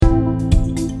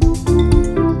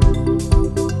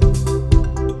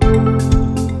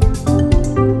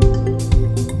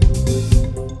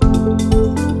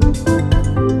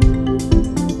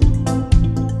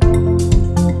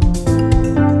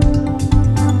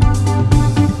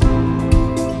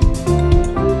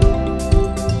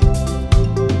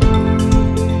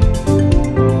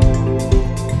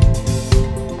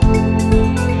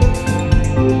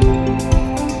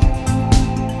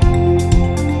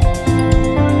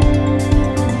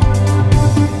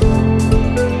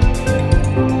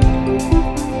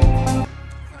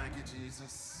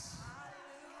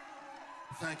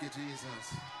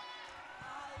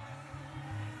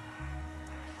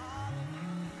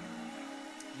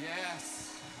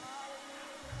Yes.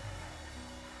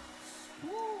 Woo.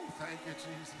 Thank you,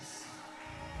 Jesus.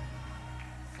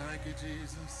 Thank you,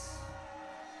 Jesus.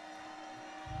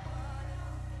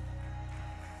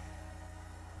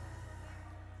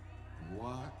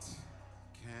 What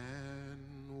can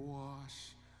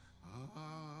wash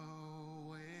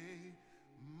away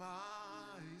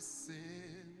my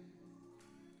sin?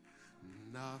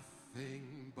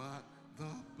 Nothing but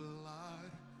the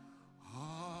blood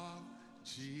of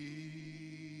Jesus.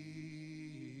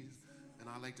 And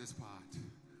I like this part.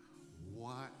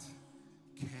 What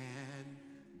can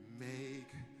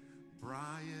make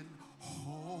Brian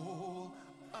whole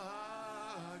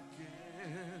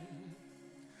again?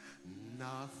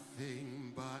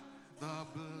 Nothing but the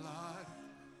blood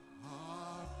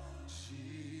of Jesus.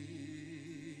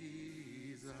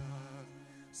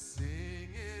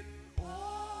 Singing,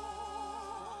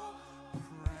 oh,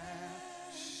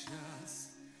 precious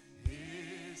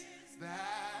is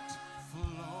that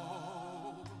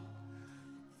flow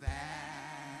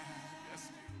that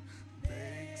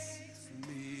makes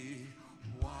me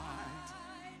white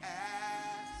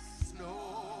as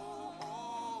snow.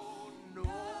 Oh, no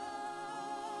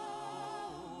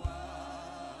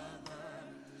other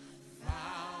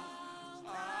fount I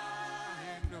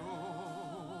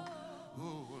know.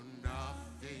 Oh,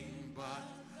 nothing but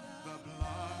the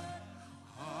blood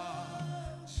of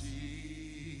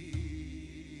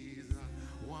Jesus.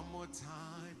 One more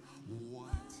time.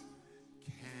 What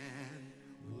can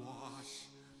wash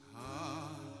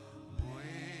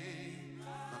away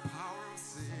the power of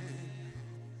sin?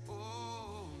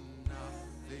 Oh,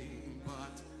 nothing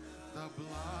but the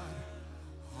blood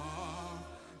of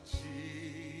Jesus.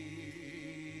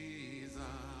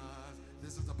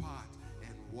 This is the part.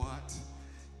 And what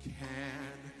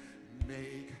can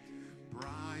make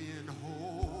Brian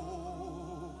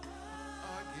whole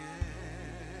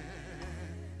again?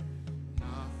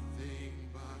 Nothing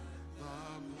but the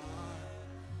blood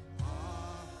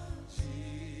of Jesus.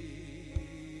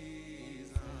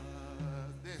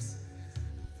 This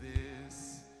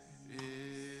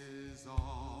is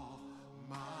all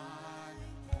my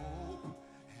hope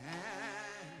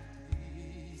and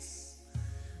peace.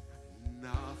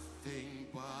 Nothing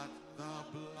but the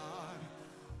blood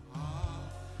of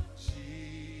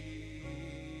Jesus.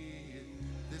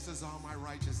 This is all my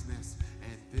righteousness,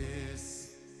 and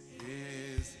this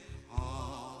is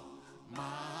all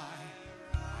my.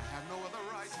 I have no other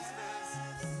righteousness.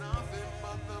 Nothing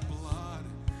but the blood.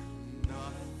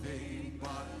 Nothing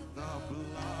but the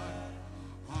blood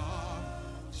of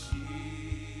Jesus.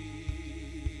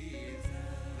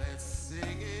 Let's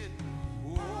sing it.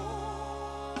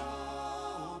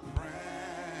 Oh,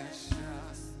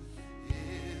 precious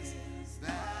is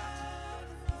that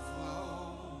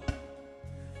flow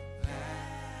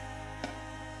that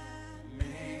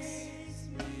makes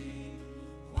me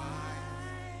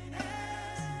white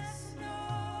as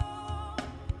snow.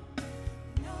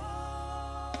 No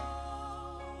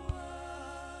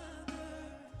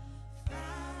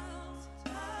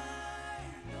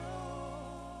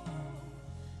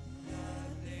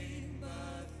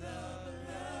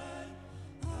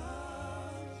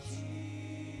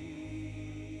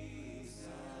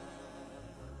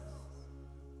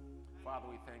Father,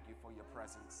 we thank you for your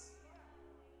presence.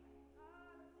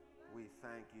 We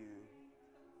thank you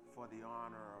for the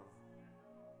honor of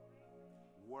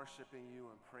worshiping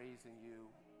you and praising you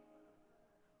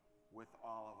with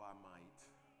all of our might.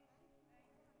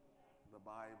 The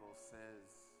Bible says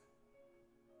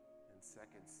in 2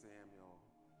 Samuel,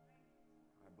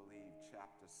 I believe,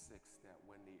 chapter 6, that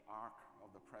when the ark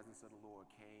of the presence of the Lord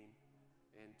came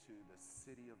into the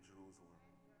city of Jerusalem,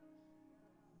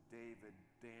 David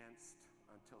danced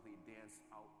until he danced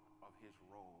out of his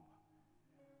robe,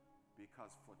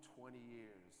 because for 20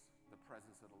 years the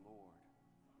presence of the Lord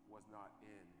was not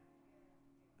in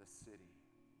the city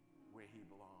where he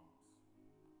belongs.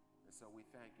 And so we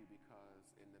thank you, because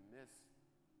in the midst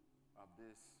of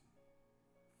this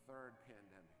third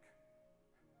pandemic,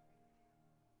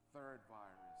 third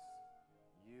virus,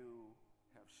 you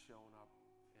have shown up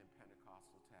in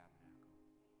Pentecostal Tabernacle.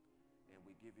 And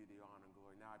we give you the honor and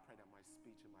glory. Now I pray that my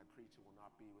speech and my preaching will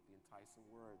not be with the enticing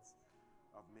words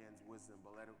of man's wisdom,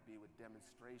 but let it be with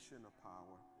demonstration of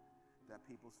power, that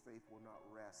people's faith will not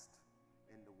rest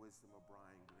in the wisdom of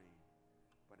Brian Green,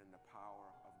 but in the power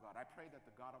of God. I pray that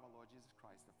the God of our Lord Jesus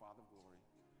Christ, the Father of glory,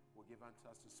 will give unto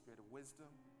us the spirit of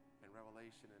wisdom and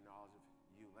revelation and knowledge of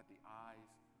you. Let the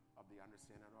eyes of the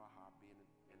understanding of our heart be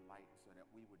enlightened, so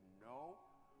that we would know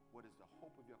what is the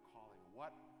hope of your calling,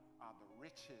 what are the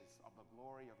riches of the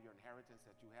glory of your inheritance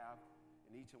that you have in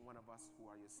in each and one of us who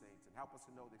are your saints. And help us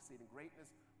to know the exceeding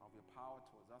greatness of your power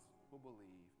towards us who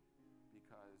believe,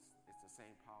 because it's the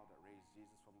same power that raised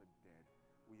Jesus from the dead.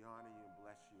 We honor you and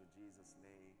bless you in Jesus'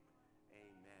 name.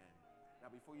 Amen. Now,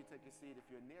 before you take your seat, if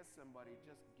you're near somebody,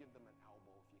 just give them an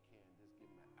elbow if you can. Just give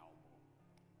them an elbow.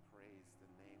 Praise the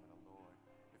name of the Lord.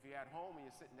 If you're at home and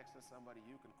you're sitting next to somebody,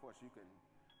 you can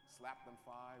slap them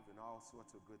 5 and all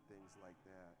sorts of good things like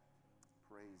that.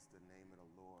 Praise the name of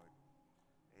the Lord.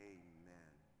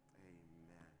 Amen.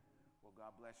 Amen. Well,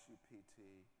 God bless you,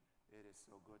 PT. It is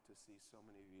so good to see so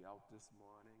many of you out this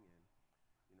morning. And,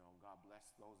 God bless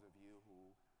those of you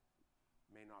who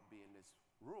may not be in this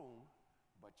room,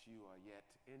 but you are yet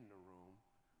in the room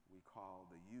we call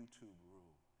the YouTube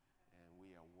room. And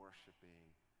we are worshiping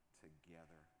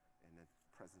together in the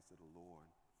presence of the Lord.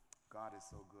 God is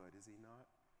so good, is he not?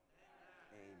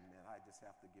 Amen. I just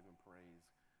have to give him praise.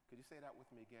 Could you say that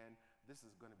with me again? This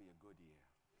is going to be a good year.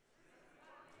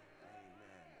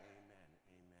 Amen. Amen.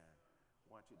 Amen.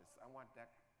 I want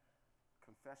that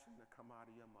confession to come out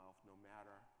of your mouth no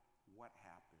matter what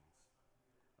happens.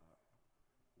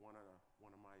 One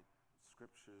of my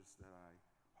scriptures that I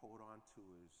hold on to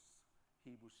is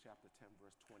Hebrews chapter 10,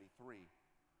 verse 23,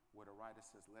 where the writer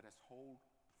says, let us hold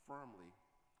firmly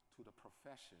to the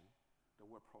profession. The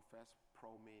word profess,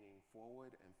 pro meaning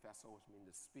forward, and fessos mean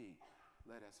to speak.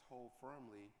 Let us hold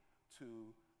firmly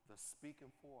to the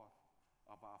speaking forth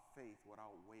of our faith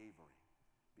without wavering,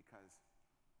 because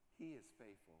he is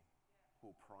faithful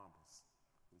who promised.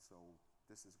 And so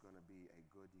this is going to be a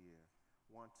good year.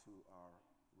 Want to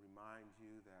remind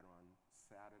you that on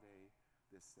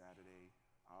this Saturday,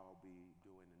 I'll be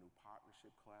doing a new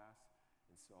partnership class.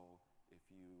 And so if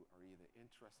you are either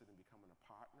interested in becoming a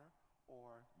partner,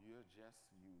 or you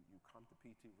come to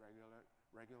PT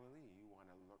regularly, you want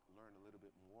to learn a little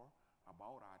bit more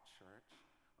about our church,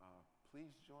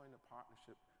 please join the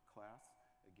partnership class.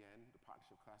 Again, the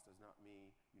partnership class does not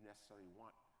mean you necessarily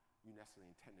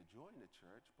intend to join the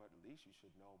church, but at least you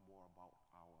should know more about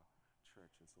our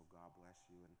church. And so God bless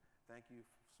you, and thank you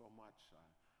so much.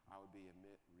 I would be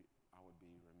remiss,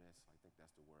 I think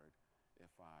that's the word,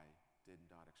 if I did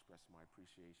not express my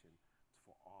appreciation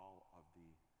for all of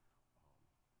the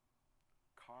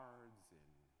cards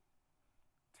and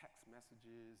text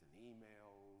messages and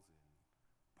emails and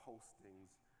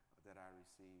postings that I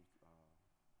received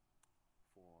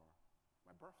for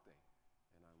my birthday.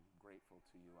 And I'm grateful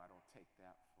to you. I don't take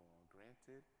that for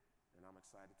granted. And I'm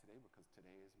excited today because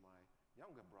today is my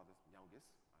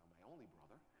my only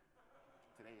brother.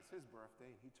 Today is his birthday,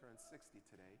 and he turns 60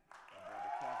 today, my brother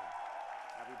Kevin.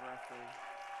 Happy birthday,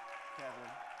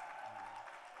 Kevin.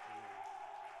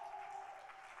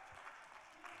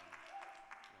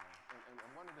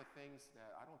 And one of the things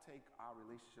that I don't take our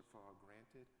relationship for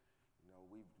granted,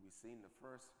 we've seen the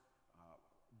first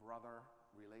brother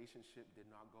relationship did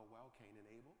not go well, Cain and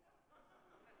Abel.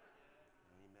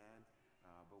 Amen.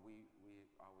 But we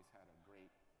always had a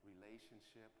great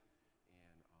relationship,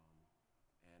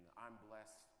 and I'm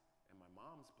blessed, and my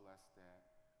mom's blessed that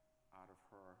out of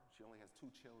her, she only has 2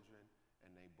 children,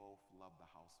 and they both love the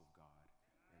house of God.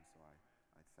 And so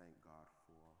I thank God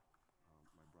for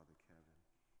my brother Kevin.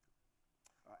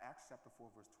 Acts chapter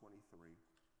 4, verse 23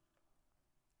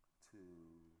 to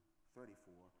 34,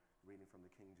 reading from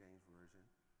the King James Version.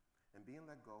 And being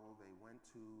let go, they went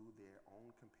to their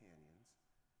own companions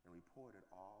and reported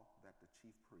all that the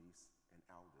chief priests and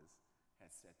elders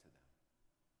had said to them.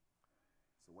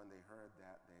 So when they heard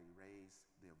that, they raised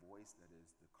their voice, that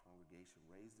is, the congregation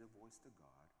raised their voice to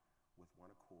God with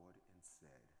one accord and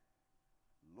said,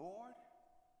 Lord,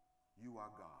 you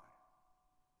are God,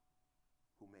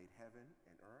 who made heaven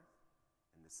and earth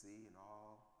and the sea and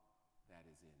all that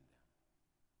is in them.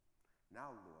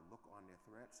 Now, Lord, look on their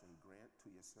threats and grant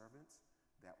to your servants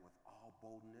that with all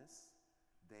boldness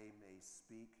they may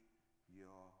speak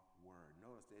your word.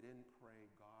 Notice they didn't pray,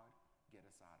 God, get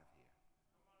us out of here.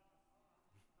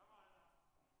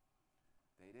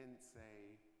 They didn't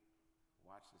say,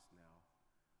 watch this now,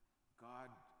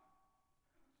 God,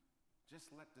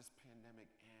 just let this pandemic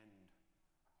end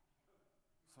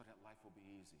so that life will be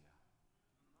easier.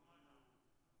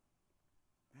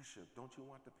 Bishop, don't you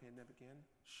want the pandemic to end?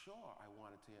 Sure, I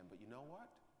want it to end, but you know what?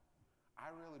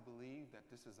 I really believe that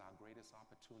this is our greatest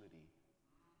opportunity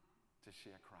to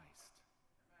share Christ.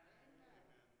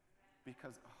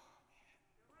 Because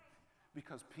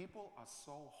people are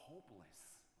so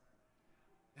hopeless.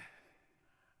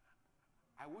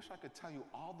 I wish I could tell you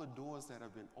all the doors that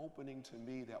have been opening to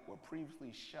me that were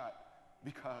previously shut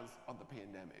because of the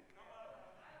pandemic.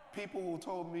 People who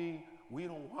told me, we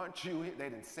don't want you here, they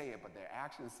didn't say it, but their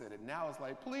actions said it. Now it's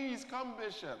like, please come,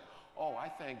 Bishop. Oh, I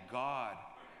thank God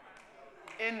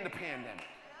in the pandemic.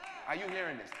 Are you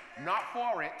hearing this? Not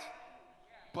for it,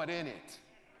 but in it.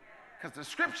 Because the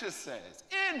scripture says,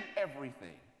 in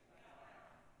everything,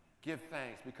 give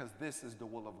thanks, because this is the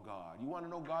will of God. You want to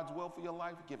know God's will for your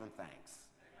life? Give him thanks.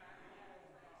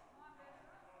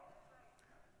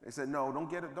 They said, no,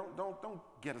 don't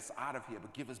get us out of here,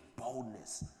 but give us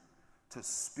boldness to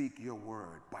speak your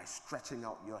word by stretching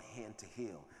out your hand to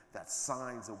heal, that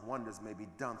signs and wonders may be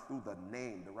done through the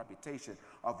name, the reputation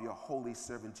of your holy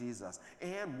servant Jesus.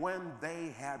 And when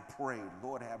they had prayed,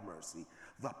 Lord have mercy,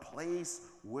 the place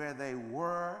where they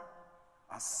were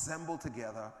assembled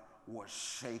together was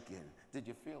shaken. Did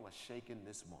you feel a shaking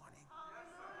this morning?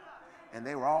 And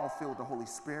they were all filled with the Holy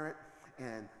Spirit,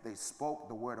 and they spoke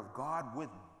the word of God with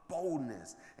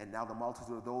boldness. And now the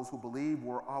multitude of those who believed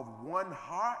were of one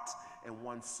heart and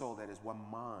one soul, that is, one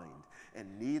mind.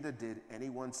 And neither did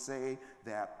anyone say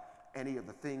that any of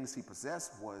the things he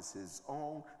possessed was his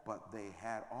own, but they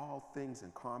had all things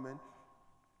in common.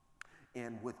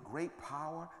 And with great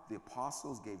power, the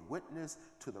apostles gave witness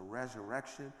to the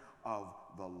resurrection of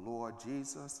the Lord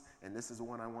Jesus. And this is the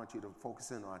one I want you to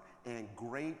focus in on. And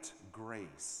great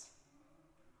grace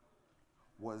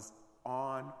was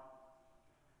on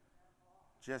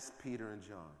just Peter and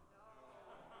John.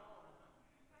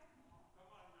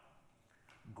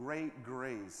 Great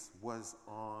grace was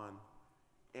on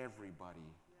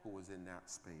everybody who was in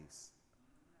that space.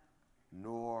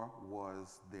 Nor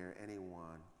was there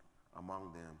anyone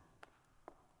among them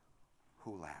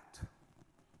who lacked.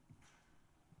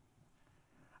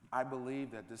 I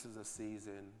believe that this is a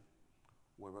season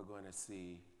where we're going to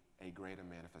see a greater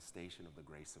manifestation of the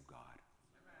grace of God.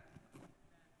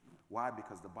 Why?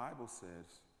 Because the Bible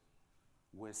says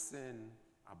where sin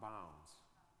abounds,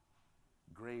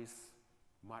 grace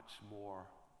much more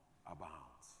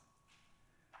abounds.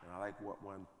 And I like what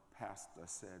one pastor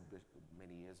said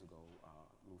many years ago,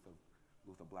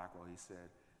 Luther Blackwell. He said,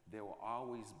 there will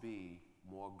always be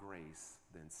more grace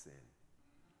than sin.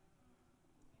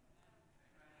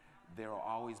 There will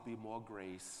always be more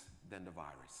grace than the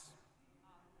virus.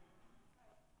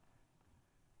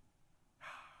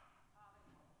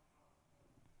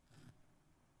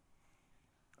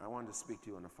 I wanted to speak to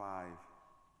you on the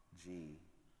 5G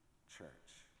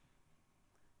church.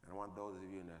 And I want those of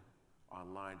you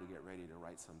online to get ready to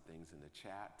write some things in the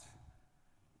chat.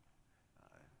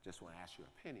 Just want to ask your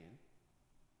opinion.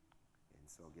 And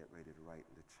so get ready to write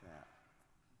in the chat.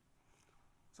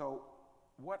 So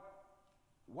what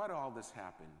all this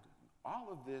happened? All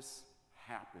of this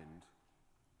happened,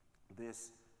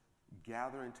 this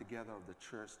gathering together of the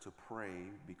church to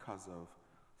pray because of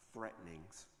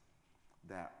threatenings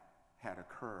that had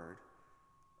occurred.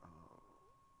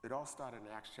 It all started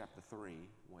in Acts chapter 3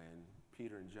 when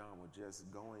Peter and John were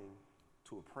just going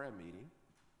to a prayer meeting.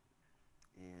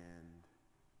 And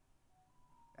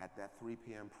at that 3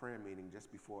 p.m. prayer meeting,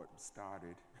 just before it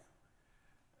started,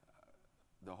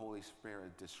 the Holy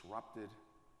Spirit disrupted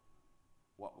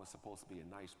what was supposed to be a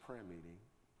nice prayer meeting.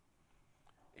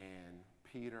 And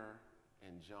Peter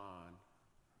and John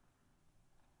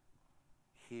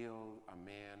healed a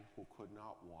man who could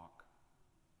not walk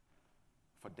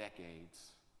for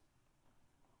decades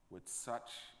with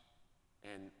such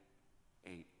an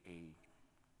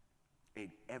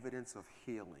evidence of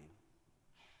healing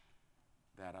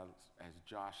that, as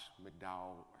Josh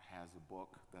McDowell has a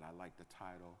book that I like the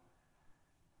title,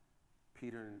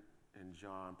 Peter and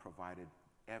John provided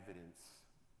evidence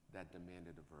that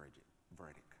demanded a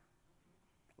verdict.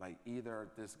 Like either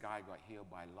this guy got healed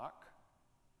by luck,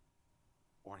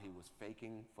 or he was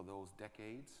faking for those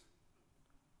decades,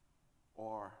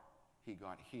 or he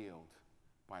got healed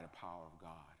by the power of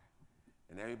God.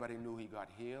 And everybody knew he got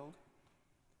healed.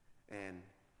 And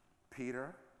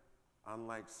Peter,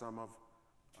 unlike some of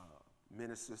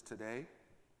ministers today,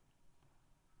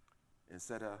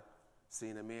 instead of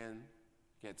seeing a man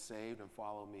get saved and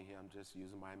follow me here, I'm just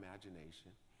using my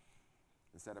imagination.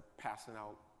 Instead of passing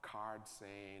out cards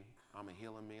saying, I'm a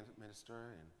healing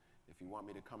minister, and if you want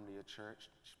me to come to your church,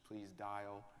 please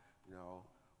dial,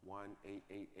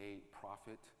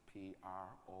 1-888-PROPHET,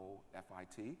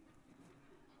 PROFIT.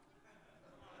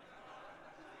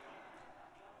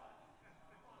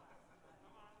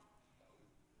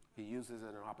 He uses it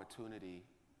as an opportunity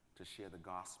to share the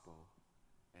gospel,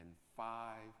 and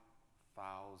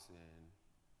 5,000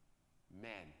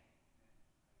 men,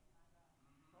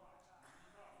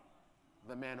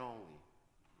 the men only,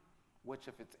 which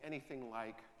if it's anything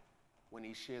like when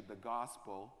he shared the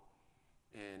gospel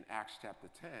in Acts chapter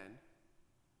 10,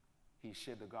 he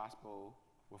shared the gospel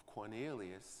with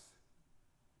Cornelius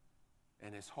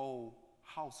and his whole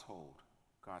household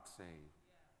got saved.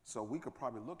 So we could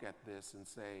probably look at this and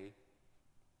say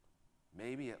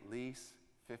maybe at least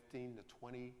 15 to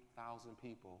 20,000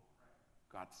 people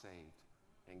got saved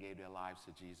and gave their lives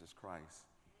to Jesus Christ.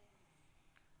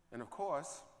 And of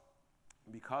course,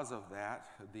 because of that,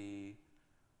 the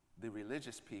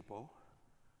religious people,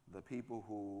 the people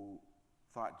who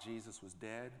thought Jesus was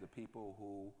dead, the people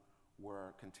who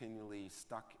were continually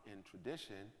stuck in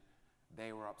tradition,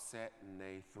 they were upset and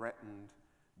they threatened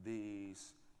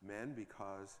these men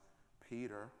because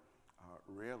Peter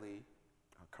really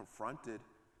confronted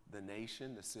the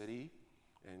nation, the city,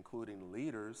 including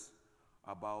leaders,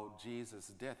 about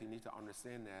Jesus' death. You need to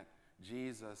understand that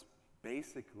Jesus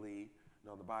basically,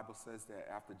 the Bible says that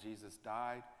after Jesus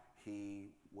died, he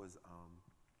was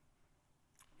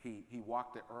he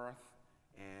walked the earth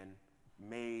and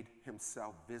made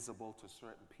himself visible to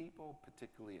certain people,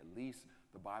 particularly at least,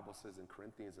 the Bible says in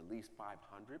Corinthians, at least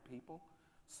 500 people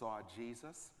saw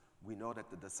Jesus. We know that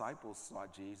the disciples saw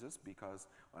Jesus because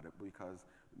we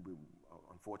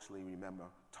unfortunately remember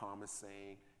Thomas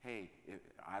saying, hey,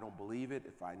 I don't believe it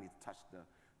if I need to touch the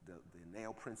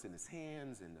nail prints in his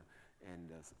hands and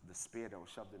the spear that was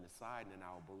shoved in his side, and then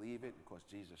I'll believe it. Of course,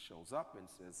 Jesus shows up and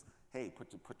says, hey,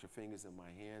 put your fingers in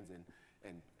my hands,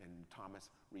 and Thomas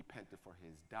repented for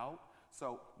his doubt.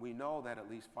 So we know that at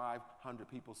least 500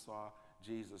 people saw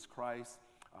Jesus Christ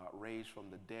raised from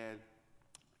the dead,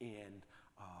 and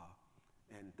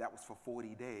that was for 40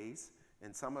 days.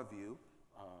 And some of you,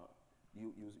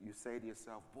 you say to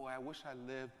yourself, boy, I wish I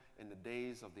lived in the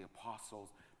days of the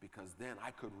apostles because then I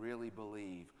could really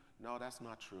believe. No, that's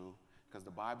not true, because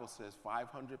the Bible says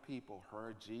 500 people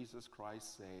heard Jesus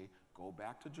Christ say, go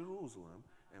back to Jerusalem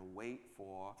and wait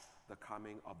for the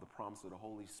coming of the promise of the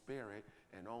Holy Spirit,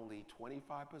 and only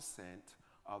 25%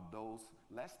 of those,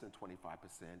 less than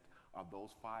 25% of those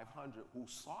 500 who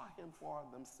saw him for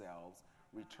themselves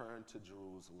returned to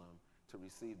Jerusalem to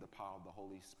receive the power of the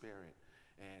Holy Spirit.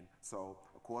 And so,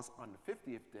 of course, on the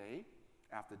 50th day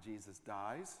after Jesus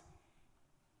dies,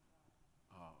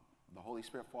 the Holy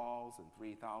Spirit falls and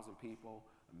 3,000 people,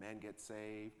 men get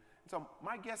saved. So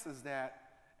my guess is that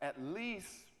at least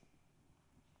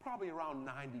probably around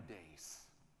 90 days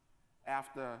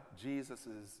after Jesus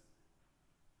is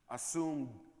assumed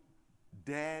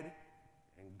dead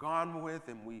and gone with,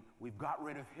 and we've got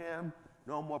rid of him,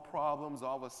 no more problems,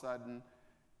 all of a sudden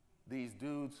these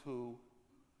dudes who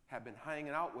have been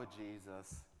hanging out with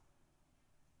Jesus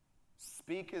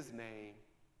speak his name,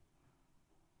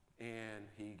 and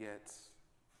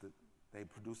they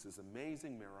produce this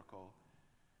amazing miracle.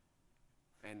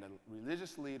 And the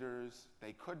religious leaders,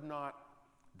 they could not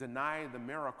deny the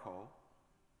miracle,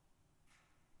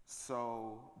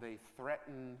 so they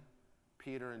threatened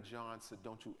Peter and John, said,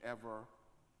 don't you ever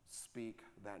speak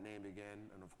that name again.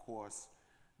 And of course,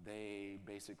 they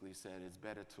basically said, it's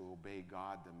better to obey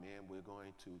God than man. We're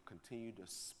going to continue to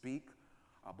speak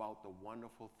about the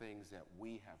wonderful things that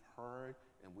we have heard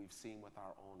and we've seen with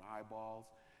our own eyeballs.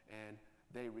 And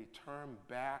they return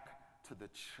back to the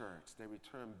church. They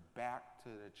return back to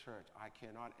the church. I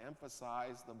cannot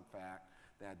emphasize the fact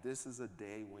that this is a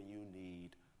day when you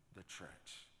need the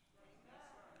church.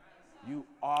 You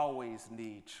always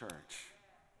need church.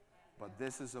 But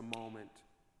this is a moment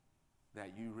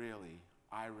that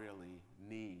I really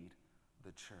need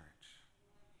the church.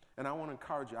 And I want to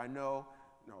encourage you. I know,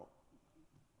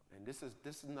 and this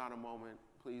is not a moment,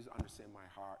 please understand my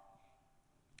heart.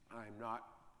 I'm not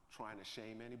trying to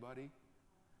shame anybody,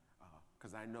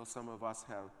 because I know some of us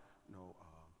have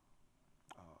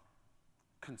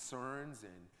concerns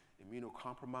and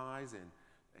immunocompromise and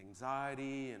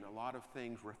anxiety and a lot of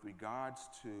things with regards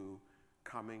to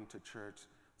coming to church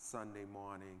Sunday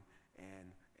morning,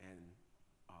 and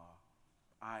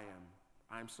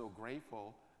I'm so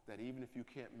grateful that even if you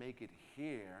can't make it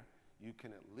here, you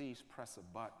can at least press a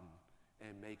button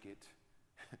and make it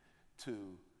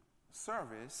to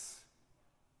service.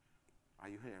 Are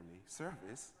you hearing me?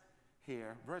 Service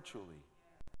here virtually.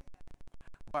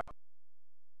 But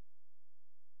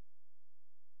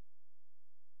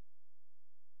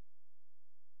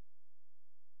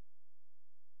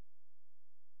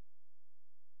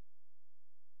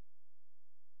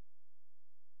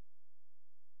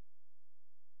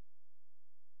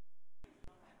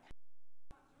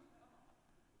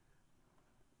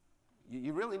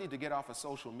you really need to get off of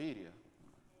social media,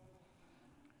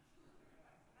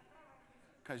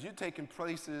 because you're taking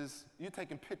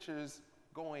pictures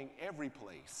going every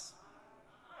place.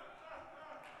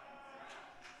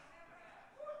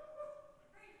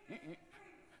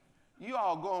 You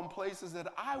all going places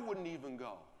that I wouldn't even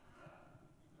go.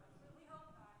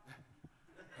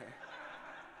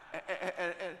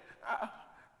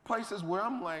 places where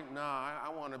I'm like, nah, I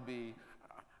want to be,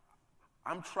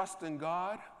 I'm trusting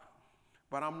God,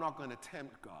 but I'm not going to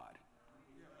tempt God.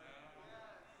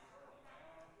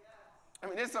 I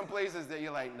mean, there's some places that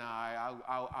you're like, nah,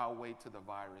 I'll wait till the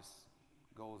virus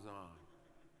goes on.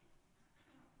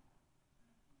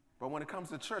 But when it comes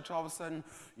to church, all of a sudden,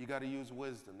 you got to use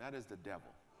wisdom. That is the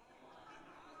devil.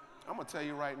 I'm going to tell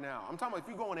you right now. I'm talking about if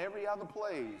you go in every other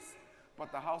place but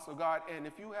the house of God, and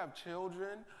if you have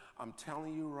children, I'm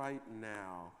telling you right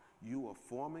now, you are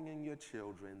forming in your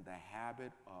children the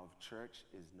habit of church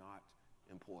is not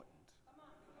important.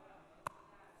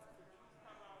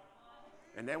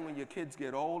 And then when your kids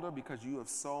get older, because you have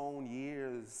sown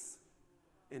years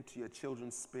into your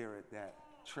children's spirit that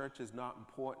church is not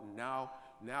important, now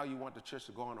you want the church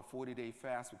to go on a 40-day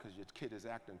fast because your kid is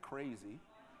acting crazy.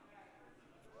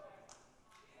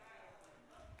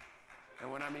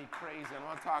 And when I mean crazy, I'm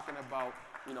not talking about,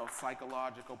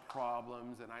 psychological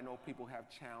problems, and I know people have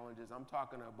challenges. I'm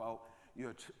talking about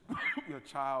your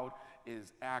child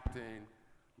is acting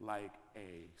like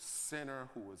a sinner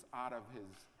who is out of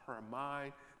her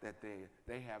mind, that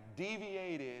they have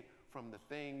deviated from the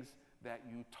things that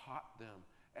you taught them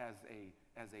as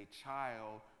a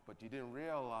child, but you didn't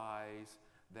realize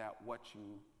that what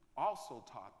you also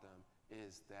taught them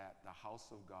is that the house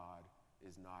of God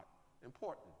is not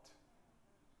important.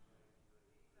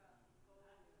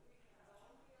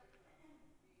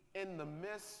 In the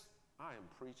midst, I am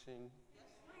preaching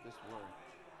this word.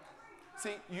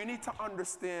 See, you need to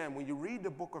understand when you read the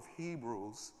book of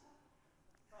Hebrews,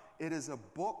 it is a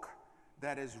book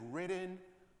that is written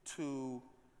to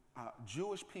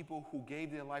Jewish people who gave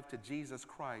their life to Jesus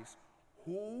Christ,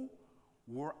 who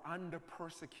were under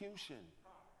persecution.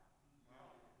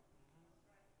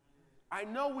 I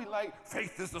know we like,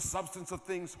 faith is the substance of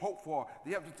things hoped for,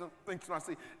 the evidence of things not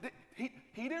seen.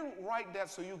 He didn't write that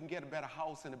so you can get a better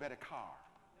house and a better car.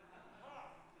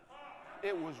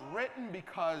 It was written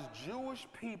because Jewish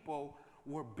people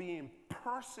were being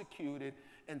persecuted,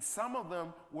 and some of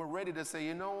them were ready to say,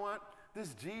 you know what,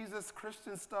 this Jesus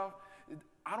Christian stuff,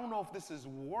 I don't know if this is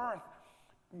worth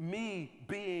me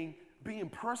being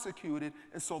persecuted.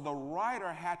 And so the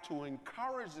writer had to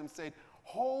encourage them, say,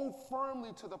 hold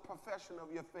firmly to the profession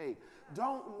of your faith.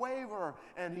 Don't waver.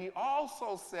 And he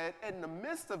also said, in the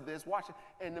midst of this, watch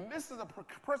it, in the midst of the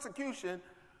persecution,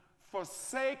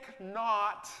 forsake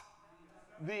not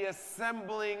the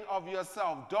assembling of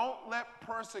yourself. Don't let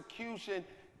persecution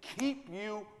keep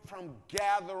you from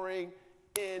gathering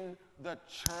in the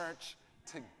church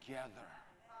together.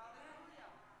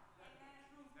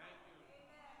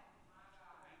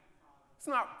 It's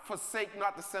not forsake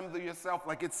not to assemble yourself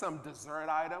like it's some dessert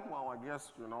item. Well, I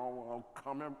guess, I'll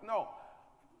come in. No.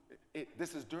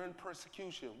 This is during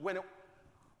persecution, when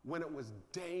it was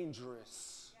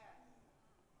dangerous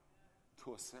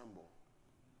to assemble.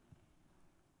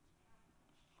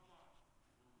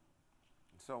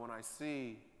 So when I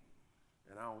see,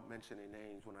 and I won't mention any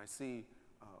names, when I see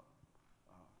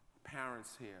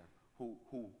parents here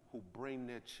who bring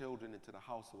their children into the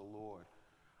house of the Lord,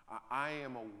 I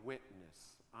am a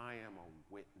witness. I am a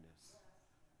witness.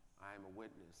 I am a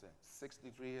witness. At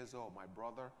 63 years old, my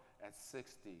brother at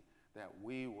 60, that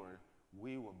we were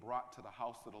brought to the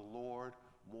house of the Lord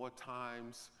more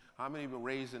times. How many were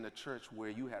raised in a church where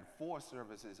you had 4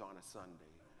 services on a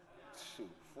Sunday?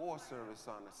 Shoot, 4 services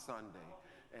on a Sunday.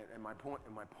 And my point,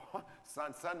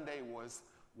 Sunday was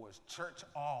church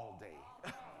all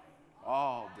day.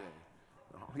 All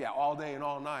day. Yeah, all day and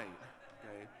all night.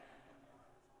 Okay?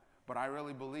 But I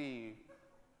really believe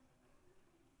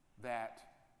that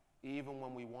even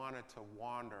when we wanted to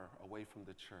wander away from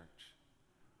the church,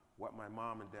 what my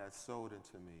mom and dad sowed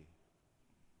into me,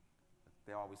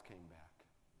 they always came back.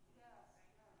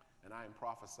 And I am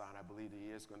prophesying, I believe the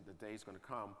day is going to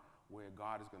come where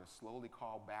God is going to slowly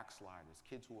call backsliders,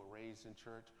 kids who were raised in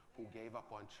church, who gave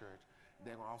up on church.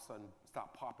 They're going to all of a sudden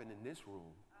stop popping in this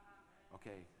room,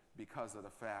 okay, because of the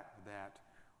fact that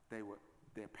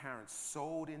their parents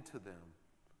sowed into them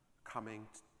coming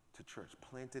to church,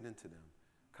 planted into them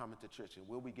coming to church. And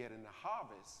will we get in the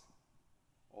harvest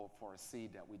or for a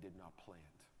seed that we did not plant?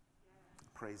 Yes.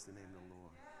 Praise the name of the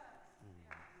Lord.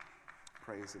 Yes.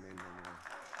 Praise the name of the Lord.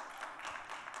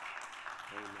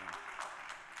 Amen.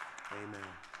 Amen.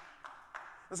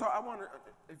 And so I wonder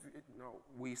if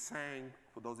we sang,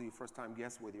 for those of you first-time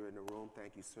guests, whether you're in the room,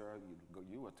 thank you, sir.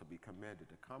 You are to be commended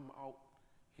to come out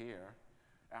here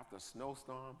after a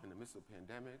snowstorm in the midst of a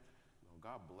pandemic.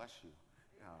 God bless you.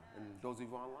 And those of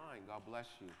you online, God bless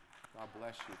you. God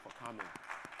bless you for coming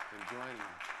and joining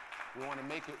us. We want to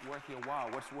make it worth your while.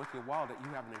 What's worth your while? That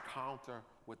you have an encounter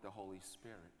with the Holy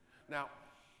Spirit. Now,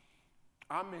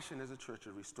 Our mission as a church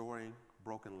is restoring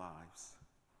broken lives.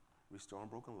 Restoring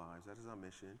broken lives, that is our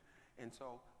mission. And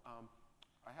so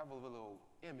I have a little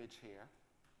image here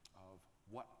of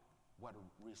what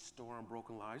restoring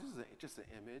broken lives. This is just an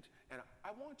image. And I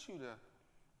want you to,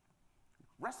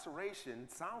 restoration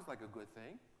sounds like a good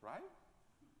thing, right?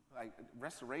 Like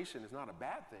restoration is not a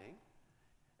bad thing.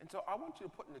 And so I want you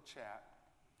to put in the chat,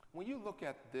 when you look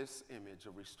at this image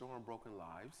of restoring broken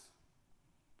lives,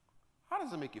 how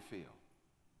does it make you feel?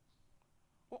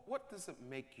 What does it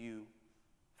make you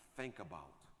think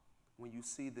about when you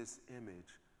see this image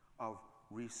of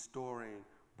restoring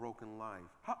broken life?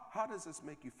 How does this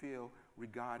make you feel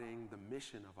regarding the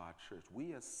mission of our church?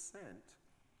 We are sent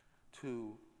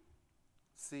to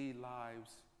see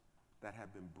lives that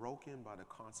have been broken by the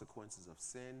consequences of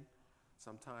sin.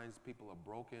 Sometimes people are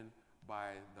broken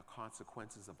by the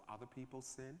consequences of other people's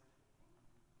sin.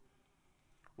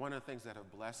 One of the things that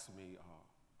have blessed me,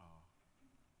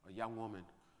 a young woman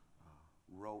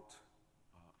wrote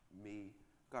me,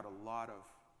 I got a lot of,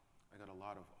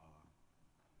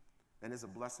 and it's a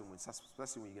blessing when,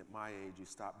 especially when you get my age, you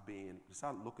start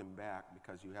looking back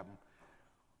because you haven't,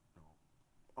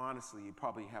 honestly, you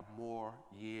probably have more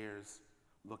years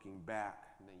looking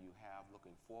back than you have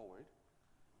looking forward.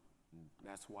 And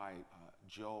that's why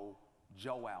Joel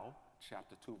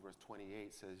chapter 2 verse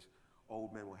 28 says,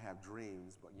 old men will have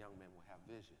dreams, but young men will have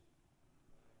vision.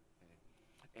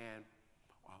 Okay? And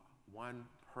one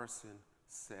person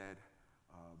said,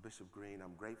 Bishop Green,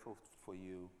 I'm grateful for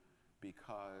you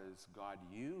because God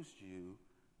used you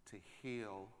to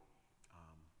heal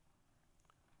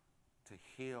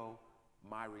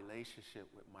my relationship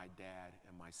with my dad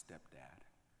and my stepdad.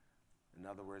 In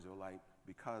other words, they were like,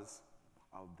 because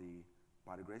of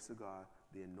by the grace of God,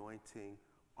 the anointing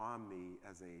on me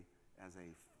as a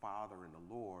father in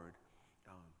the Lord,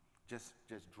 just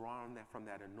drawing that from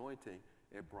that anointing,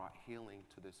 it brought healing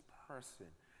to this person.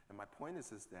 And my point is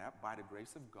that by the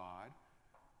grace of God,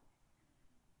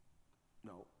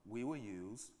 we were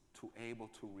used to able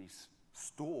to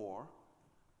restore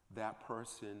that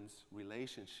person's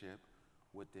relationship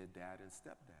with their dad and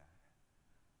stepdad.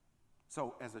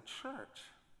 So as a church,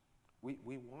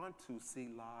 we want to see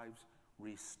lives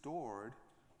restored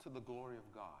to the glory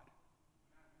of God.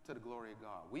 To the glory of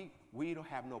God. We don't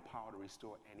have no power to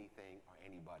restore anything or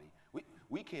anybody.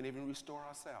 We can't even restore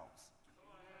ourselves.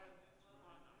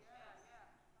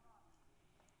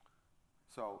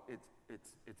 So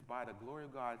it's by the glory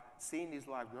of God, seeing these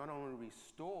lives not only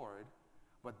restored,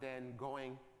 but then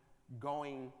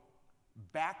going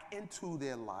back into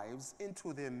their lives,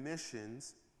 into their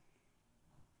missions,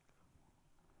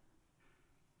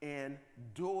 and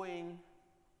doing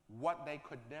what they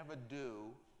could never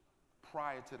do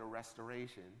prior to the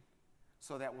restoration,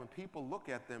 so that when people look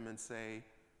at them and say,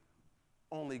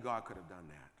 only God could have done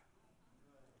that.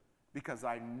 Because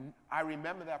I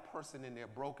remember that person in their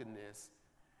brokenness,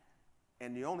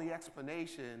 and the only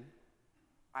explanation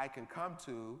I can come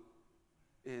to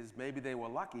is maybe they were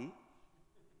lucky.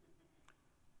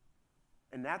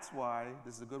 And that's why,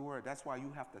 this is a good word, that's why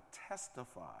you have to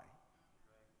testify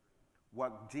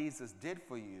what Jesus did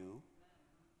for you,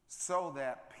 so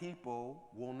that people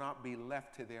will not be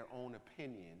left to their own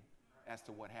opinion as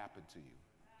to what happened to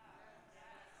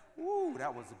you. Ooh,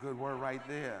 that was a good word right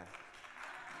there.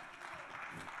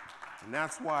 And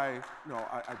that's why,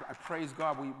 I praise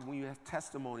God when you have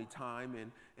testimony time,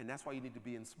 and that's why you need to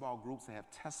be in small groups and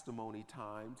have testimony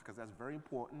times, because that's very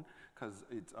important, because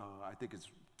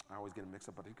I always get it mixed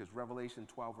up, but I think it's Revelation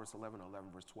 12, verse 11, or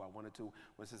 11, verse 12, 1 and 2,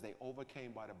 when it says they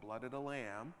overcame by the blood of the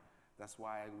Lamb. That's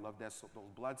why I love those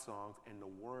blood songs and the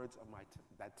words of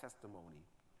that testimony.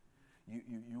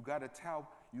 You got to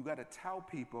tell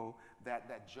people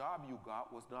that job you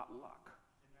got was not luck.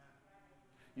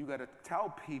 You got to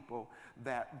tell people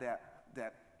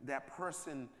that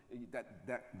person,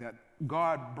 that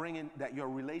God bringing, that your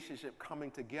relationship coming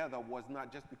together was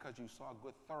not just because you saw a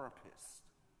good therapist.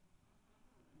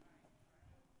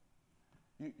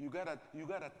 You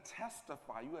gotta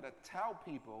testify. You gotta tell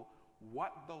people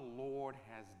what the Lord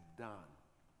has done.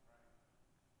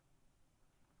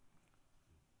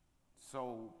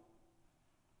 So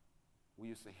we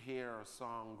used to hear a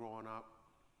song growing up.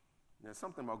 There's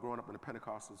something about growing up in a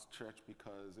Pentecostal church,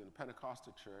 because in a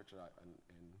Pentecostal church, and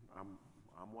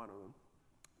I'm one of them,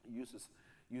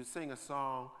 you sing a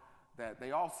song that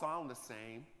they all sound the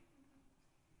same,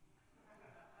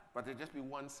 but there just be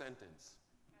one sentence.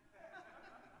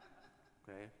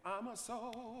 Okay? I'm a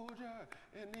soldier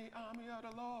in the army of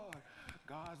the Lord.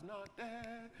 God's not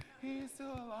dead, he's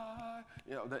still alive.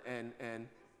 And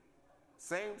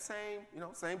same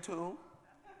tune.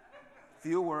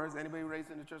 Few words. Anybody raised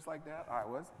in the church like that? I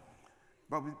was.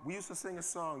 But we used to sing a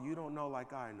song, "You Don't Know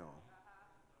Like I Know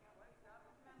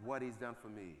What He's Done for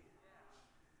Me."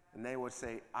 And they would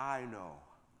say, I know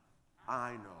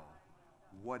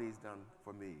what He's done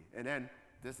for me. And then,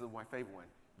 this is my favorite one,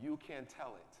 "You can't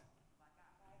tell it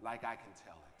like I can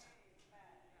tell it."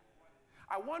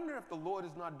 I wonder if the Lord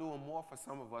is not doing more for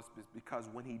some of us because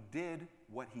when He did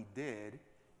what He did,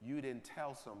 you didn't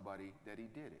tell somebody that He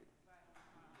did it.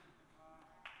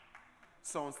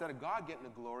 So instead of God getting the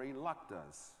glory, luck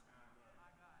does.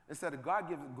 Instead of God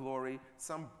giving the glory,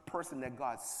 some person that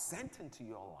God sent into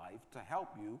your life to help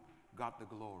you got the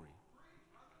glory.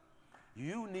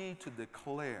 You need to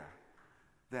declare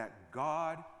that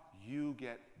God, you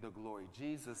get the glory.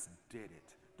 Jesus did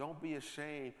it. Don't be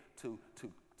ashamed to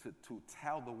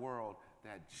tell the world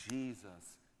that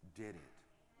Jesus did it.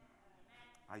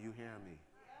 Are you hearing me?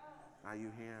 Are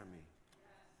you hearing me?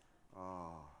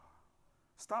 Oh.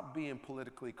 Stop being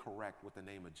politically correct with the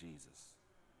name of Jesus.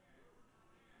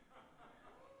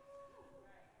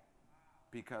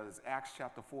 Because Acts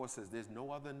chapter 4 says there's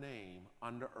no other name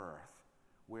under earth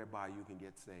whereby you can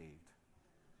get saved.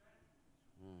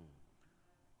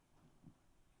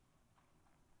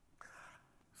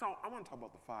 So I want to talk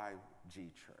about the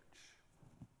 5G church.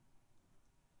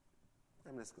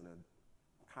 I'm just going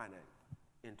to kind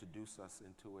of introduce us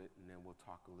into it, and then we'll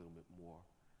talk a little bit more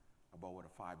about what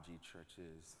a 5G church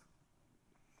is.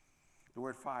 The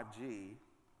word 5G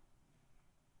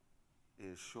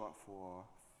is short for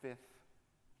fifth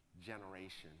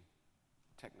generation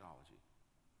technology.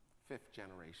 Fifth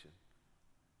generation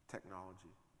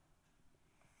technology.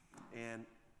 And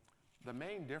the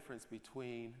main difference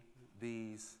between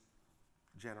these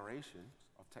generations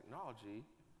of technology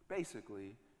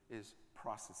basically is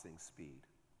processing speed.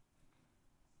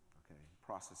 Okay,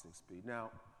 processing speed.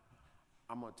 Now,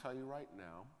 I'm going to tell you right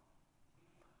now,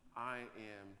 I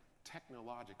am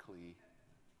technologically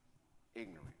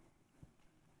ignorant.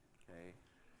 Okay?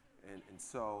 And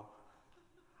so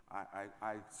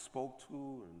I spoke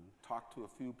to and talked to a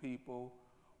few people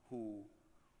who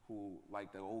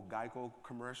like the old Geico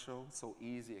commercial, so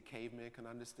easy a caveman can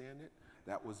understand it.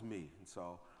 That was me. And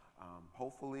so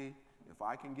hopefully, if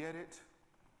I can get it,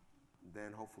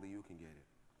 then hopefully you can get it.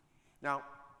 Now,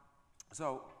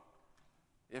 so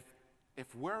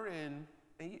if we're in,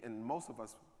 and most of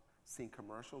us seen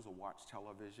commercials or watched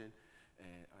television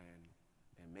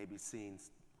and maybe seen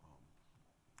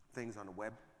things on the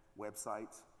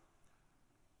websites,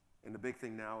 and the big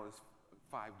thing now is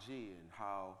 5G and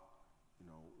how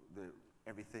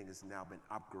everything has now been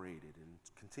upgraded and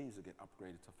continues to get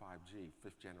upgraded to 5G,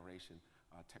 fifth generation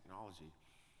technology.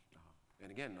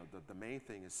 And again, the main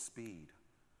thing is speed.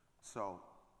 So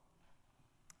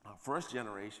first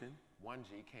generation,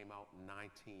 1G, came out in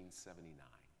 1979.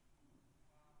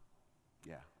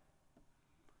 Yeah.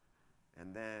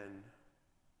 And then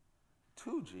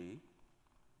 2G,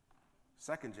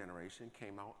 second generation,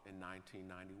 came out in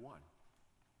 1991.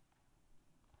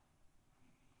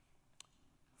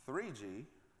 3G,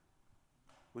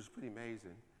 which is pretty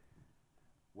amazing,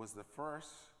 was the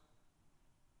first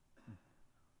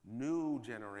new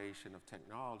generation of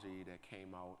technology that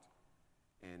came out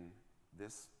in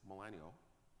this millennial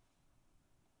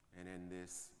and in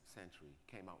this century.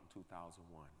 Came out in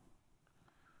 2001.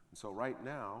 And so right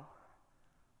now,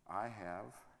 I have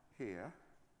here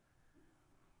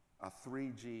a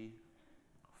 3G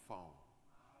phone.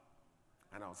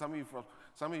 I know some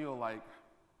of you are like,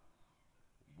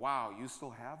 wow, you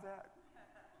still have that?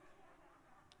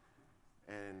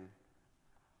 And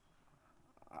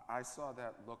I saw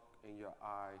that look in your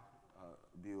eye,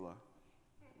 Beulah.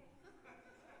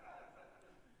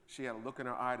 She had a look in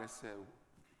her eye that said,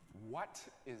 what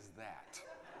is that?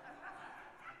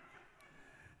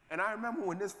 And I remember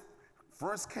when this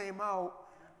first came out,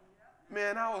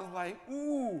 man, I was like,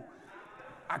 ooh,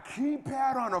 a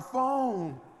keypad on a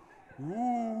phone.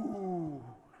 Ooh,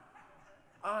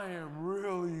 I am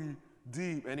really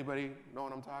deep. Anybody know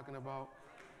what I'm talking about?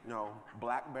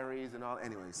 Blackberries and all.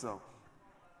 Anyway, so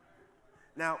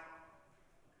now,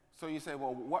 so you say,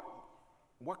 well,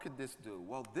 what could this do?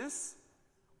 Well, this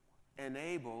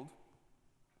enabled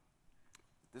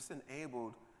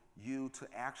you to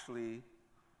actually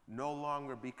no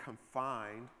longer be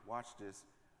confined, watch this,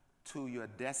 to your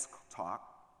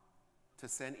desktop to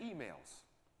send emails.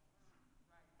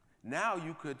 Now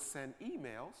you could send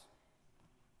emails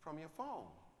from your phone.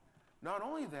 Not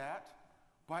only that,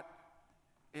 but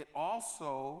it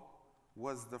also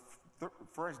was the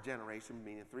first generation,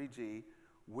 meaning 3G,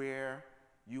 where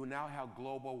you now have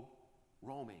global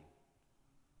roaming.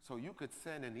 So you could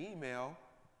send an email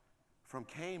from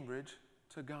Cambridge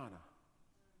to Ghana.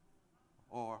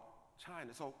 or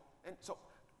China. So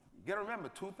you gotta remember,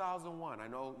 2001, I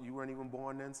know you weren't even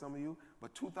born then, some of you,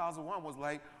 but 2001 was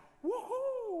like,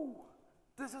 woohoo,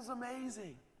 this is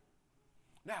amazing.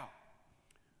 Now,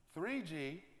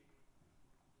 3G,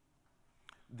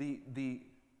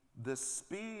 the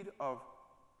speed of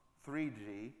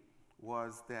 3G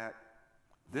was that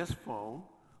this phone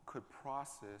could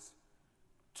process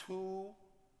 2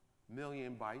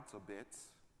 million bytes or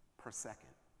bits per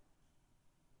second.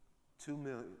 2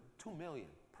 million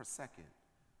per second.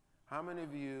 How many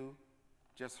of you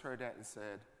just heard that and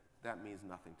said, that means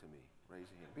nothing to me? Raise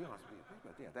your hand. Be honest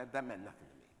with you. Yeah, that meant nothing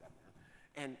to me.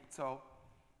 And so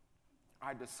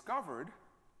I discovered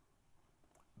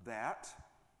that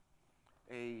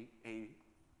a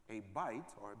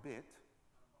byte or a bit,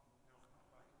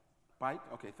 byte?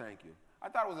 Okay, thank you. I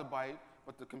thought it was a byte,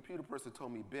 but the computer person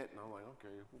told me bit, and I'm like,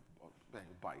 okay,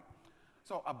 byte.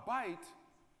 So a byte,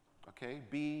 okay,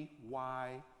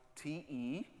 B-Y-T-E,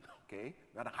 okay,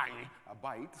 not a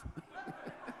byte,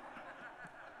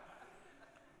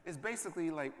 is basically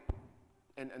like,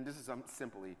 and this is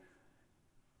simply,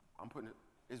 I'm putting it,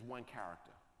 is one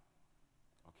character,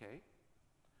 okay?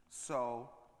 So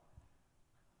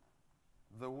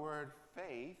the word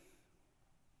faith,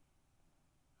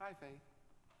 hi Faith,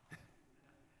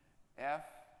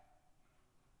 F-A-I-T-H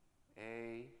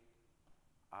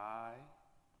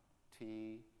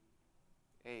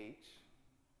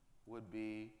would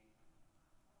be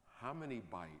how many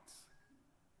bytes?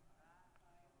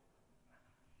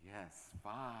 Yes,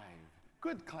 5.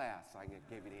 Good class, I gave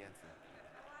you the answer.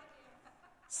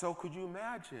 So could you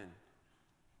imagine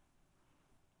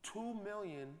 2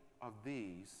 million of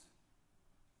these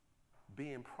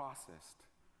being processed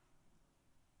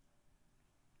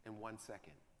in 1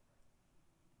 second?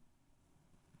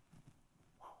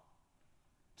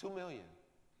 2 million.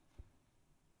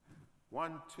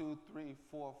 1, 2, 3,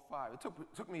 4, 5. It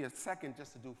took me a second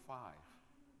just to do 5.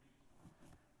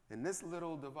 In this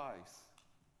little device,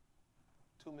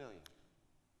 2 million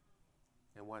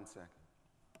in 1 second.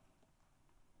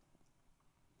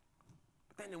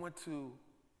 But then it went to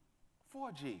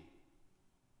 4G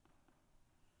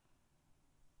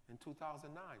in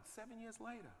 2009, 7 years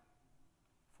later,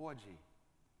 4G.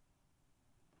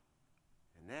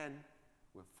 And then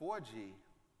with 4G,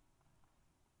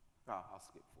 I'll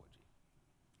skip 4G.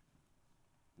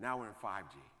 Now we're in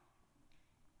 5G.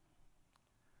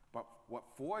 But what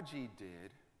 4G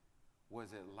did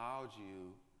was it allowed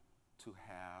you to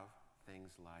have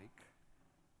things like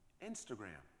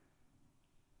Instagram,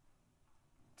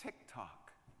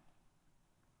 TikTok.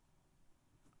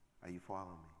 Are you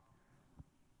following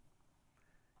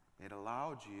me? It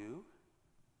allowed you,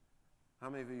 how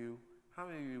many of you have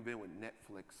been with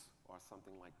Netflix or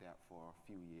something like that for a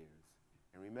few years?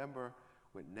 And remember,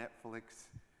 with Netflix,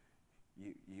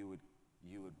 you would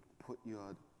put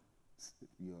your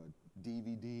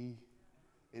DVD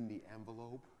in the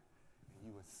envelope, and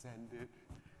you would send it,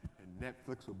 and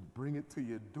Netflix would bring it to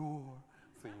your door,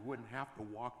 so you wouldn't have to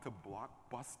walk to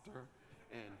Blockbuster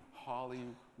and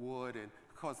Hollywood, and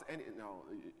because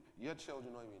your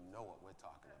children don't even know what we're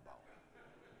talking about.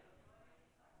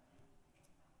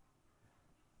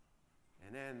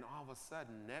 And then all of a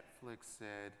sudden, Netflix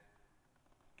said,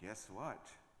 guess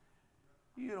what?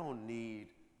 You don't need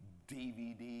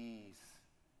DVDs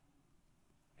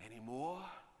anymore.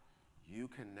 You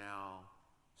can now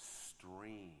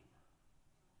stream.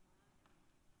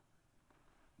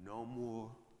 No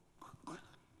more.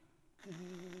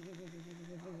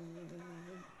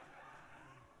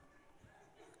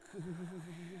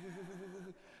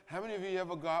 How many of you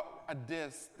ever got a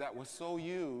disc that was so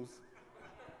used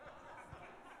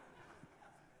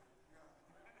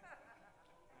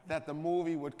that the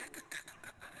movie would...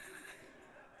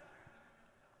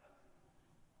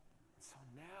 So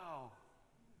now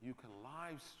you can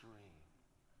live stream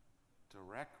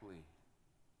directly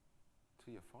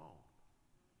to your phone.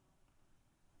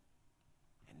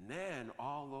 And then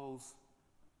all those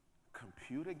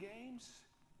computer games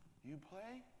you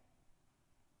play.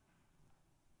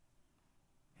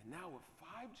 And now with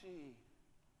 5G,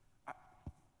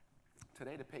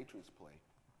 today the Patriots play.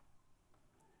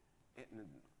 And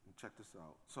check this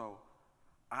out. So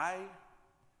I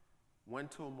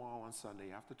went to a mall on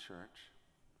Sunday after church,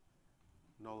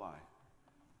 no lie.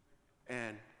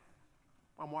 And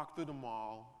I'm walking through the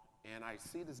mall, and I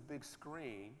see this big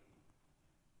screen,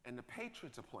 and the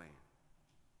Patriots are playing.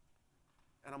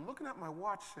 And I'm looking at my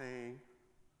watch saying,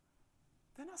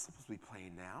 they're not supposed to be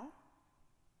playing now.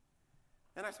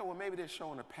 And I said, well, maybe they're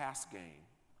showing a past game.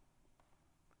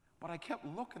 But I kept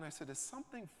looking. I said, there's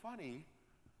something funny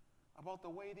about the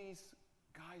way these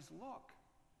guys look.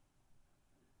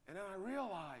 And then I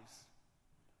realized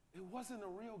it wasn't a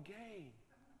real game.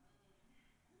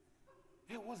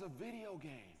 It was a video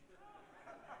game.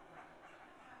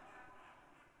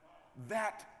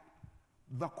 That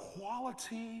the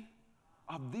quality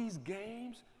of these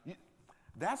games,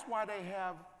 that's why they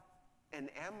have an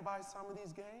M by some of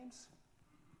these games,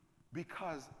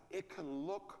 because it can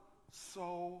look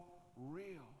so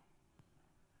real.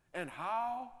 And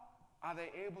how are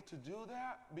they able to do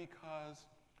that? Because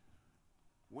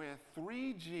with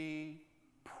 3G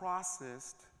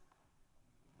processed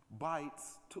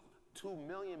bytes, 2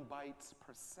 million bytes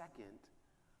per second,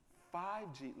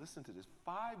 5G, listen to this,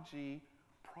 5G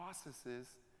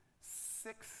processes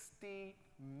 60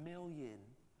 million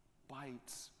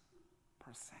bytes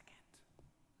per second.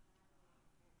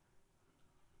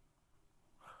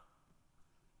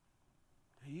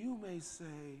 You may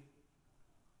say,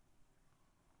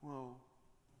 well,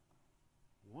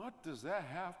 what does that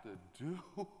have to do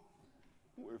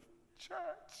with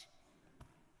church?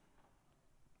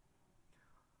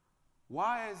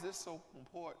 Why is this so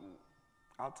important?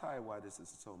 I'll tell you why this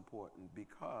is so important.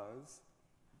 Because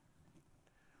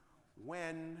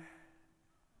when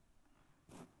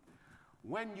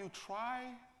you try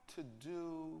to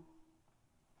do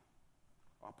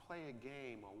or play a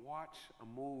game or watch a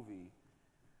movie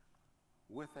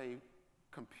with a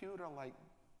computer like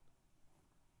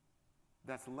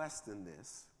that's less than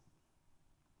this,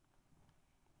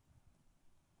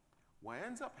 what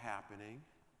ends up happening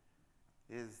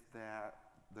is that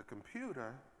the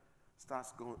computer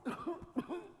starts going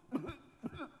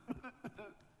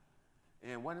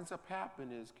and what ends up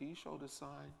happening is, can you show the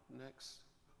sign next?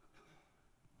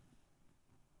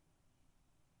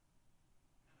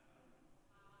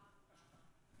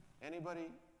 Anybody?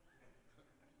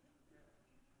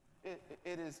 It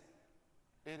is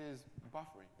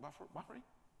buffering. Buffering?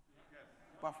 Yes.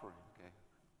 Buffering, okay.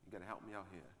 You gotta help me out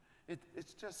here.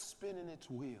 It's just spinning its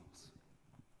wheels.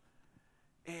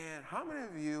 And how many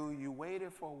of you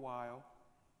waited for a while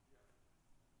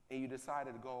and you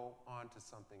decided to go on to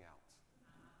something else?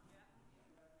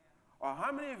 Or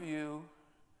how many of you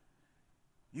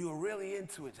were really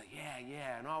into it, like,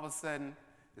 yeah, and all of a sudden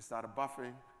it started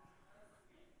buffering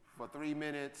for 3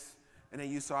 minutes, and then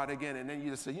you saw it again, and then you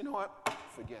just say, you know what,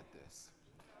 forget this.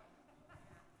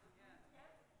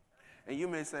 And you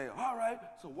may say, all right,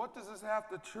 so what does this have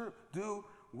to do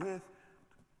with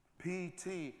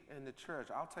PT and the church?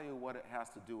 I'll tell you what it has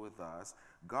to do with us.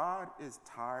 God is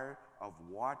tired of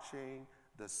watching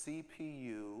the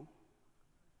CPU,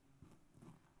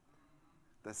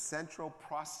 the central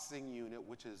processing unit,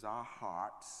 which is our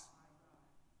hearts,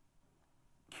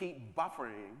 keep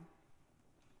buffering,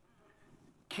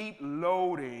 keep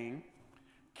loading,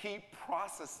 keep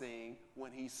processing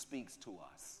when he speaks to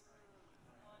us.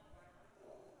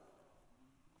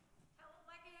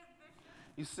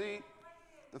 You see,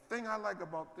 the thing I like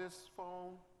about this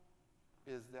phone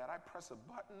is that I press a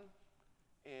button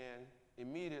and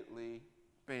immediately,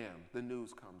 bam, the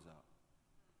news comes up.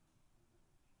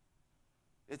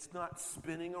 It's not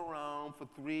spinning around for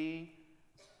 3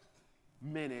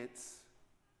 minutes.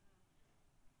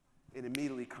 It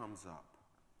immediately comes up.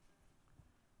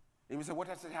 And you say, what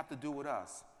does it have to do with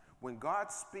us? When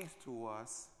God speaks to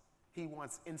us, he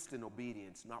wants instant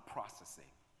obedience, not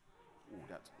processing. Ooh,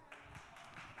 that's good.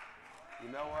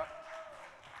 You know what?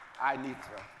 I need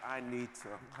to,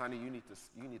 honey, you need to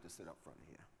sit up front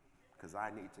here. Because I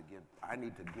need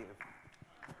to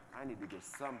give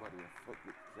somebody a foot.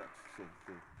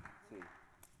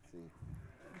 See.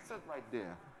 Sit right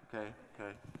there, okay?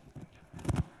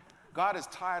 God is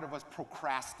tired of us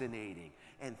procrastinating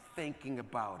and thinking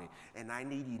about it. And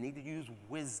you need to use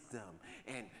wisdom.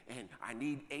 And I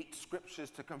need 8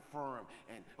 scriptures to confirm.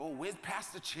 And, where's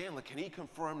Pastor Chandler? Can he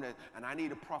confirm that? And I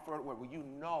need a prophetic word. Well, you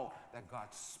know that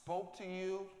God spoke to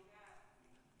you.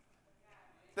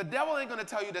 The devil ain't going to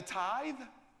tell you to tithe.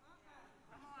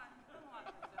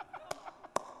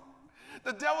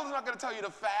 The devil's not going to tell you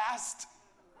to fast.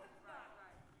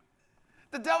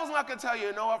 The devil's not going to tell you,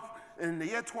 you know what, in the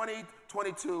year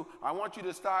 2022, I want you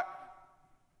to start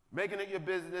making it your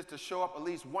business to show up at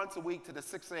least once a week to the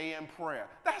 6 a.m. prayer.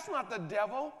 That's not the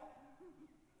devil.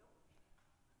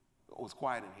 Oh, it's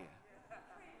quiet in here.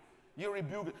 You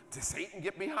rebuke it. Did Satan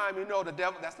get behind me? No, the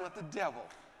devil, that's not the devil.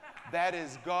 That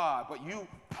is God. But you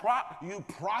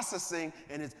processing,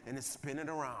 and it's spinning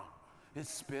around. It's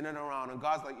spinning around. And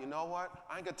God's like, you know what?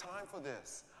 I ain't got time for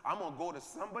this. I'm going to go to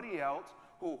somebody else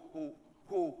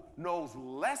who knows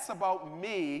less about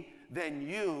me than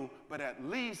you, but at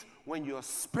least when your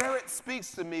spirit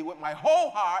speaks to me with my whole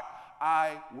heart,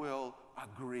 I will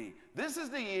agree. This is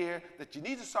the year that you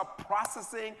need to start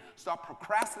processing, start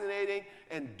procrastinating,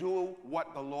 and do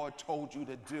what the Lord told you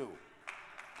to do.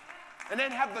 And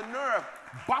then have the nerve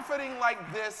buffeting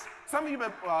like this. Some of you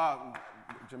have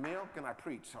been, Jamil, can I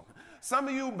preach? Some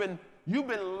of you you've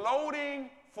been loading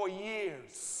for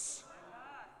years.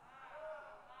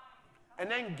 And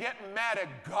then get mad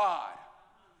at God.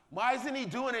 Why isn't he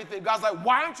doing anything? God's like,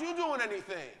 why aren't you doing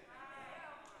anything?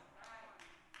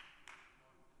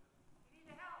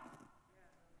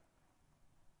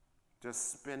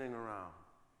 Just spinning around.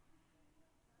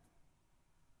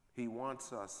 He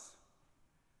wants us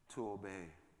to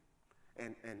obey.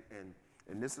 And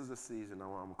this is a season, I'm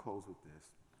going to close with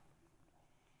this.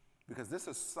 Because this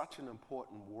is such an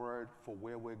important word for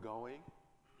where we're going,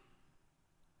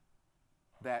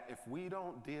 that if we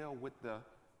don't deal with the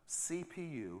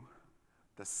CPU,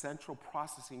 the central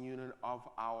processing unit of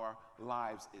our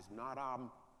lives is not our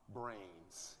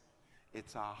brains,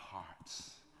 it's our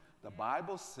hearts. The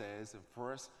Bible says in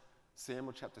 1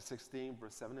 Samuel chapter 16,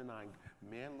 verse 7 and 9,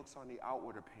 man looks on the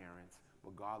outward appearance,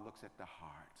 but God looks at the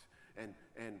heart.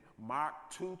 And Mark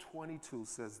 2:22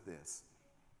 says this.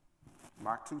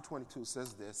 Mark 2:22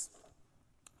 says this,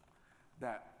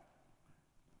 that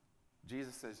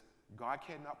Jesus says, God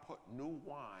cannot put new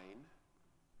wine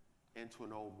into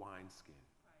an old wineskin.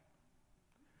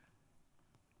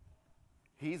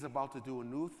 He's about to do a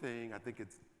new thing. I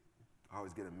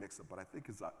always get it mixed up, but I think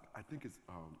it's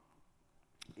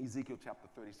Ezekiel chapter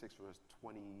 36, verse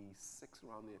 26,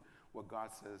 around there, where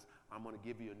God says, I'm going to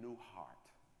give you a new heart.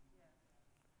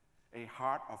 A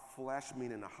heart of flesh,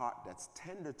 meaning a heart that's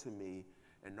tender to me,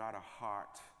 and not a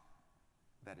heart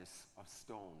that is of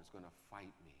stone. It's going to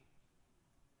fight me.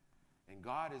 And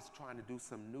God is trying to do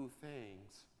some new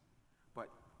things, but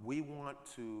we want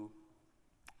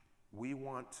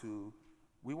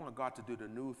God to do the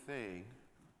new thing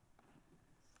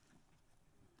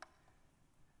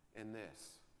in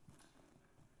this.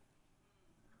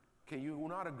 Can you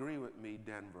not agree with me,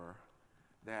 Denver,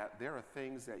 that there are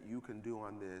things that you can do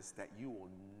on this that you will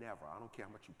never, I don't care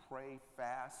how much you pray,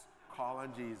 fast, call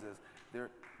on Jesus,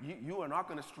 you are not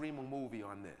going to stream a movie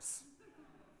on this.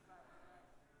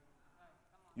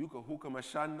 You could hookah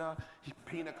mashanda,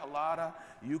 pina colada.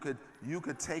 You could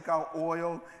take out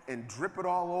oil and drip it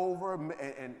all over.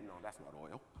 And no, that's not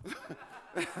oil.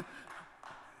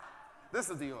 This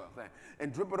is the oil thing.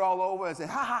 And drip it all over and say,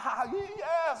 ha, ha, ha,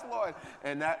 yes, Lord.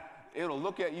 And that it'll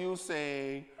look at you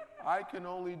saying, I can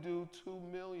only do 2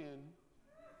 million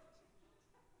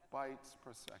bites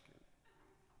per second.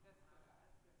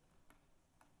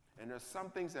 And there's some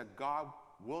things that God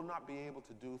will not be able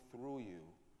to do through you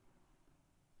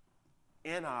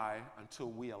and I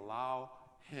until we allow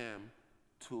him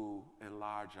to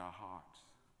enlarge our hearts.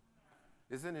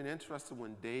 Isn't it interesting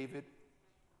when David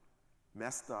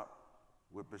messed up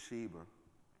with Bathsheba?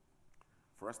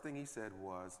 First thing he said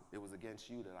was, it was against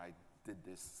you that I did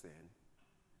this sin.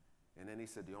 And then he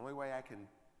said, the only way I can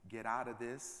get out of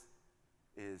this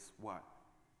is what?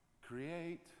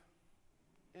 Create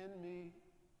in me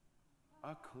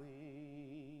a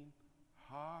clean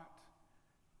heart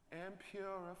and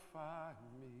purify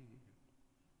me.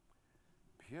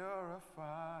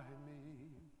 Purify me.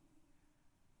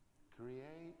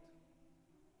 Create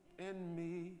in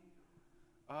me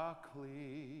a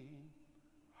clean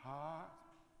heart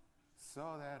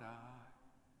so that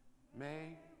I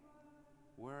may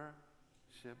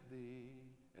worship thee.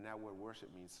 And that word worship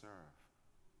means serve.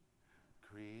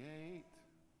 Create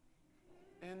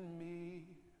in me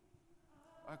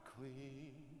a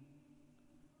clean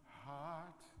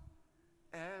heart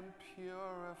and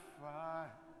purify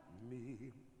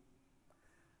me.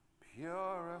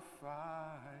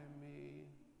 Purify me.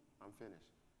 I'm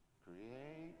finished.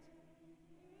 Create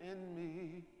in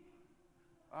me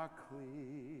a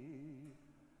clean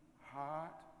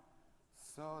heart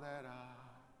so that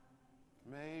I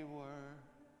may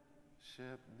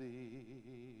worship thee.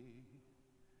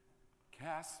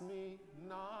 Cast me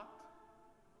not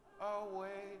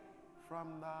away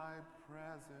from thy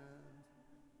presence.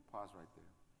 Pause right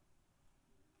there.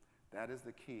 That is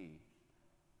the key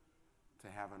to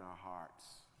having our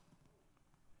hearts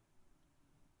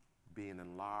being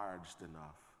enlarged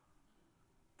enough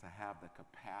to have the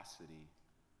capacity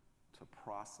to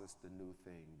process the new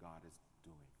thing God is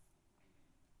doing.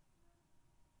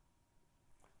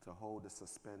 To hold the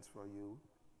suspense for you,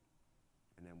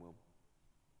 and then we'll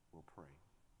pray.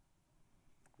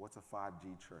 What's a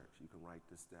 5G church? You can write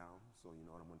this down so you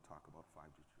know what I'm going to talk about,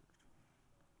 5G church.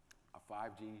 A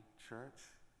 5G church,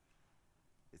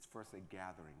 it's first a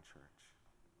gathering church.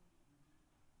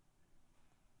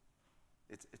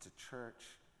 It's a church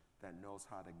that knows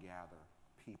how to gather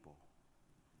people.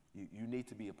 You need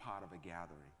to be a part of a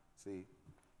gathering. See,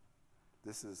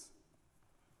 this is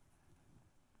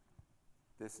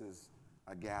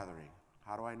a gathering.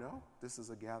 How do I know this is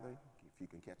a gathering? If you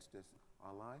can catch this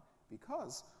online.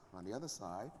 Because on the other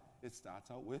side, it starts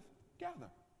out with gather.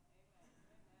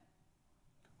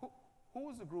 Who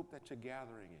is the group that you're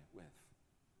gathering it with?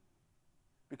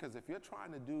 Because if you're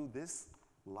trying to do this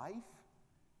life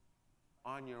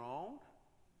on your own,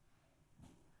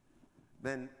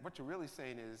 then what you're really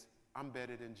saying is, I'm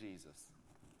better than Jesus.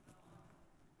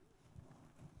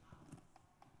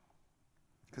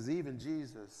 Because even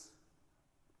Jesus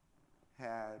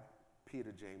had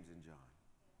Peter, James, and John.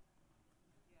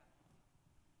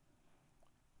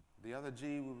 The other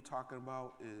G we were talking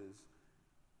about is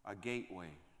a gateway.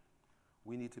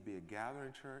 We need to be a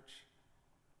gathering church,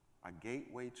 a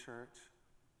gateway church,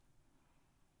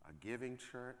 a giving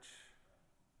church,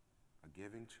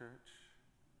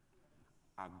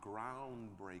 a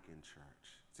groundbreaking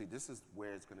church. See, this is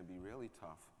where it's going to be really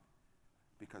tough,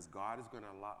 because God is going to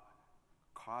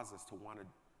cause us to want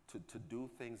to do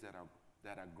things that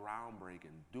are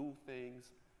groundbreaking, do things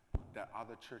that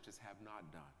other churches have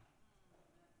not done.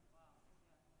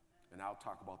 And I'll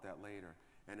talk about that later.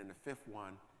 And then the fifth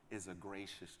one is a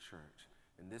gracious church.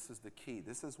 And this is the key.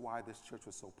 This is why this church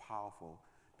was so powerful,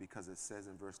 because it says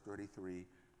in verse 33,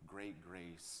 great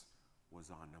grace was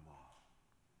on them all.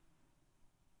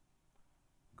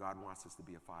 God wants us to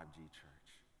be a 5G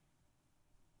church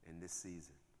in this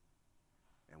season.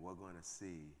 And we're going to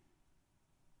see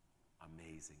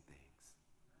amazing things.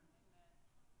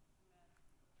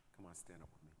 Come on, stand up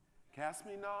with me. Cast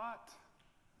me not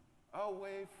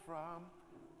away from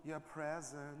your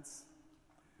presence.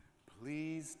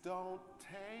 Please don't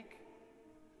take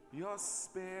your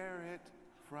spirit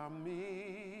from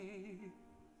me,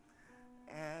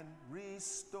 and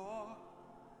restore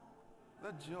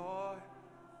the joy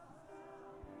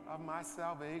of my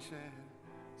salvation,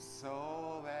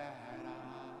 so that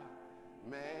I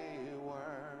may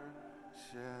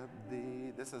worship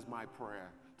thee. This is my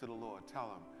prayer to the Lord. Tell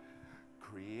him,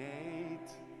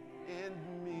 create in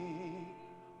me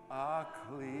a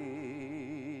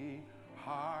clean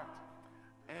heart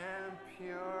and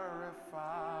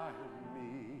purify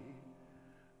me.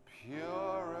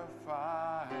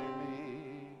 Purify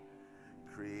me.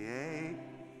 Create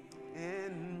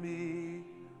in me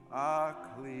a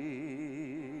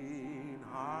clean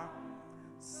heart,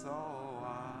 so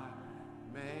I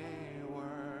may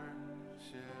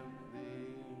worship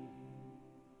thee.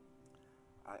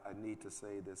 I need to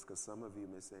say this because some of you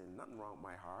may say, nothing wrong with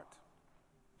my heart.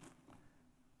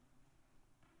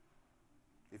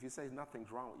 If you say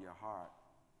nothing's wrong with your heart,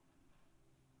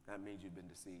 that means you've been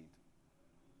deceived.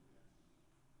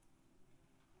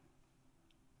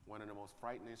 One of the most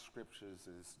frightening scriptures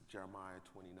is Jeremiah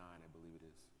 29, I believe it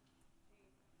is.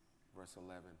 Verse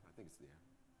 11, I think it's there.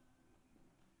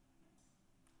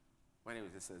 But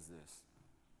anyways, it says this.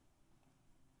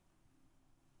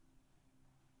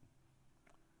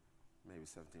 Maybe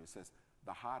 17. It says,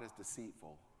 the heart is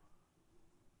deceitful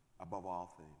above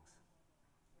all things.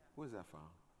 Where's that from?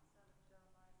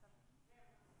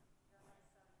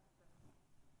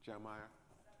 Jeremiah?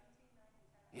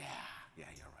 Yeah, you're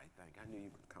right. Thank you. I knew you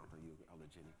could count on you, Elder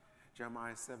Jenny.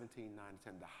 Jeremiah 17, 9,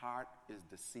 10. The heart is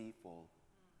deceitful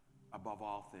above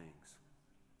all things.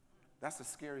 That's a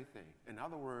scary thing. In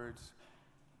other words,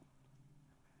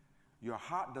 your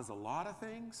heart does a lot of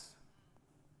things,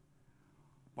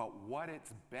 but what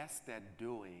it's best at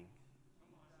doing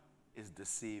is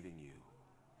deceiving you.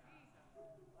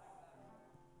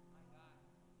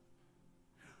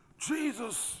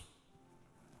 Jesus,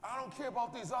 I don't care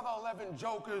about these other 11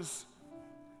 jokers.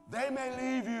 They may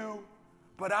leave you,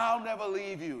 but I'll never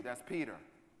leave you. That's Peter.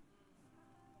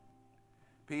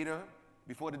 Peter,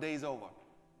 before the day's over,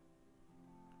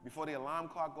 before the alarm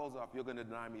clock goes off, you're going to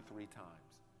deny me 3 times.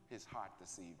 His heart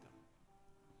deceived him.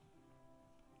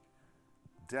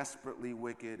 Desperately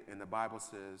wicked, and the Bible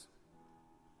says,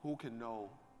 who can know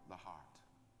the heart?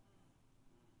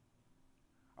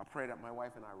 I pray that my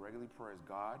wife and I regularly pray as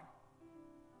God.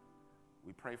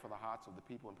 We pray for the hearts of the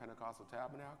people in Pentecostal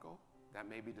Tabernacle that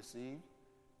may be deceived,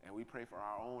 and we pray for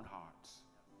our own hearts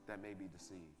that may be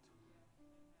deceived.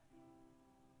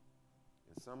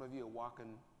 And some of you are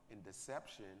walking in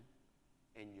deception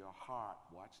in your heart,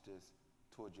 watch this,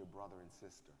 towards your brother and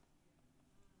sister,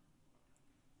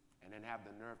 and then have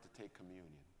the nerve to take communion.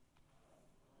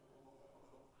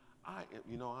 I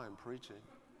am preaching.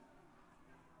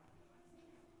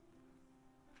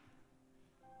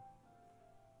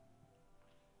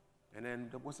 And then,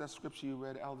 what's that scripture you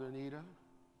read, Elder Anita?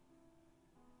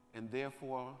 And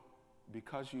therefore,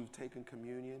 because you've taken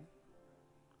communion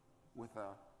with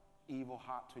a evil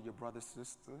heart to your brother,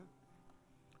 sister,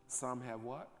 some have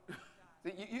what?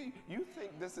 you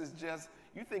think this is just,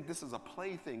 you think this is a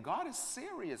plaything. God is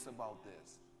serious about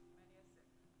this.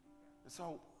 And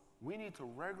so we need to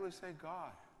regularly say,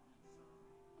 God,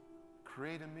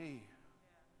 create in me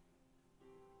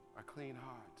a clean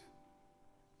heart.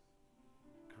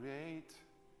 Create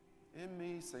in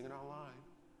me, sing it online,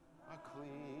 a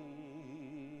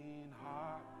clean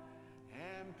heart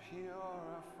and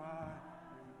purify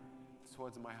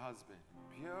towards my husband,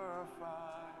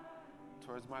 purify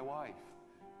towards my wife,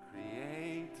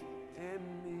 create in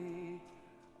me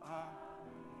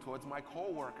towards my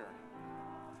co-worker,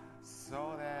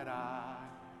 so that I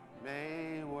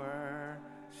may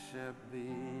worship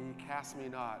thee. Cast me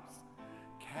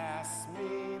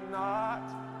not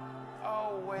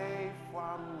away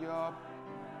from your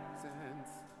presence.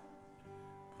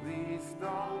 Please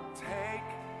don't take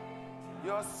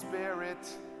your spirit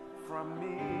from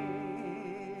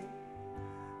me,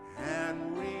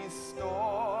 and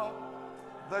restore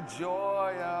the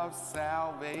joy of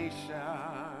salvation,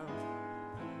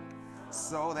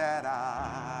 so that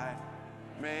I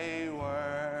may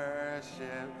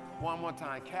worship. One more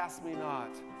time. Cast me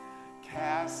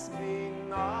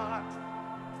not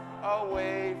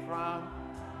away from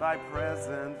thy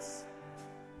presence.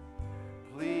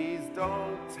 Please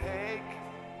don't take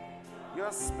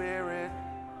your spirit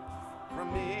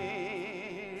from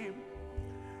me,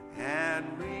 and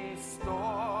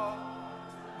restore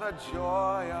the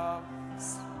joy of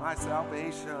my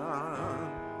salvation,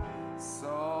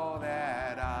 so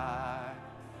that I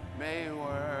may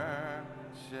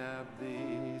worship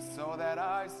thee, so that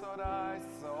I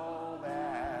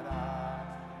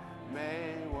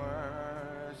may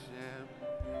worship.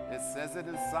 It says it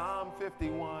in Psalm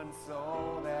 51,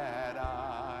 so that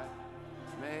I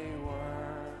may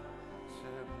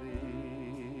worship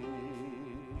thee.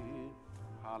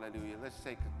 Hallelujah. Let's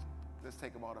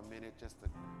take about a minute just to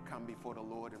come before the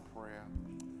Lord in prayer.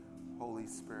 Holy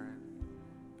Spirit,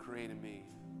 create in me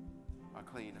a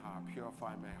clean heart.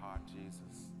 Purify my heart,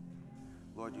 Jesus.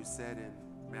 Lord, you said in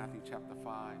Matthew chapter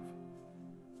 5,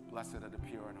 blessed are the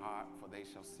pure in heart, for they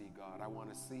shall see God. I want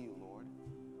to see you, Lord.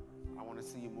 I want to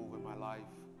see you move in my life.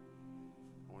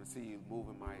 I want to see you move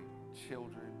in my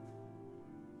children.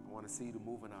 I want to see you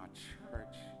move in our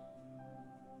church.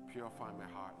 Purify my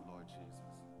heart, Lord Jesus.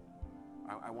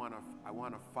 I want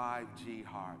a 5G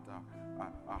heart,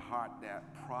 a heart that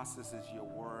processes your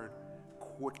word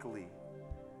quickly,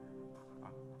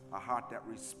 a heart that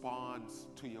responds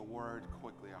to your word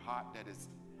quickly, a heart that is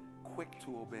quick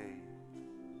to obey.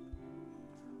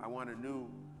 I want a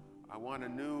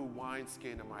new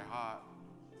wineskin in my heart,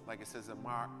 like it says in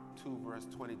Mark 2, verse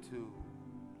 22.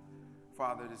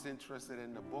 Father, is interested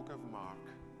in the book of Mark,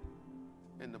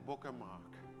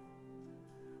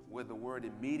 where the word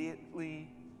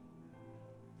immediately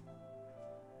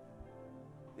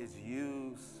is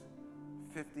used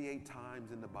 58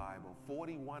 times in the Bible.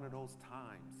 41 of those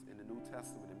times in the New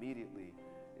Testament, immediately,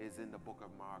 is in the book of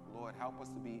Mark. Lord, help us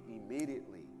to be immediate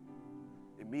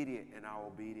in our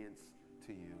obedience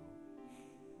to you.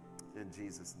 In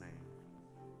Jesus' name.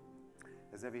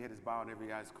 As every head is bowed and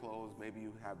every eye is closed, maybe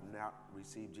you have not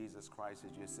received Jesus Christ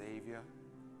as your Savior.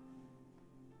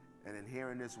 And in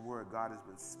hearing this word, God has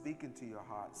been speaking to your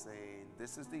heart saying,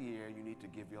 this is the year you need to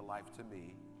give your life to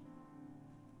me.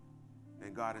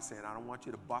 And God is saying, I don't want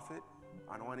you to buff it.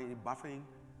 I don't want any buffing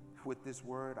with this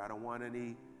word. I don't want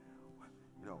any,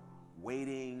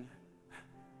 waiting.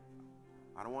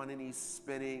 I don't want any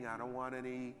spinning. I don't want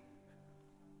any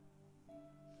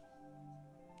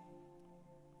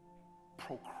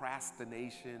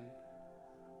procrastination.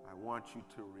 I want you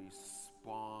to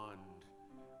respond.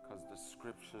 Because the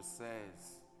scripture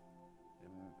says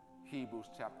in Hebrews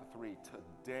chapter 3,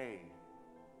 today,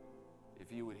 if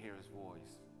you would hear his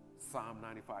voice. Psalm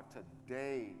 95,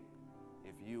 today,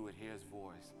 if you would hear his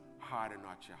voice, harden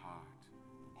not your heart.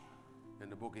 And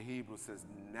the book of Hebrews says,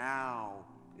 now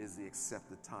is the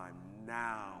accepted time.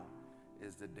 Now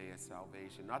is the day of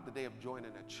salvation. Not the day of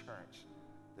joining a church,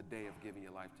 the day of giving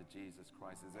your life to Jesus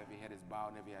Christ. As every head is bowed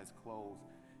and every eye is closed,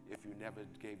 if you never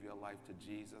gave your life to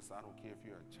Jesus, I don't care if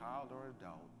you're a child or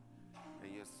adult,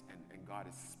 and God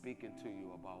is speaking to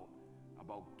you about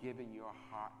giving your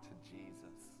heart to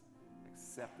Jesus,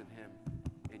 accepting him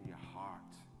in your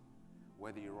heart,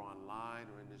 whether you're online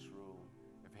or in this room.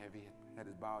 If every head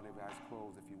is bowed and every eye is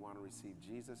closed, if you want to receive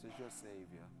Jesus as your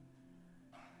Savior,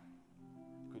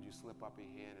 could you slip up your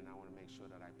hand, and I want to make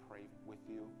sure that I pray with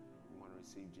you. You want to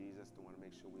receive Jesus, I want to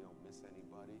make sure we don't miss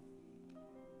anybody.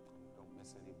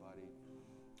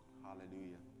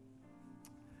 Hallelujah.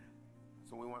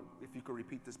 So if you could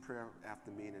repeat this prayer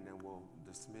after me, and then we'll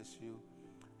dismiss you.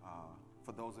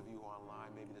 For those of you online,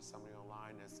 maybe there's somebody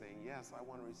online that's saying, yes, I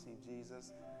want to receive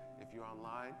Jesus. If you're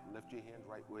online, lift your hand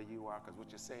right where you are, because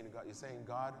what you're saying to God, you're saying,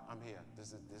 God, I'm here.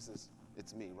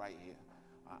 It's me right here.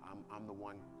 I'm the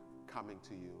one coming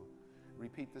to you.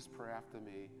 Repeat this prayer after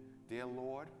me. Dear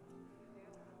Lord,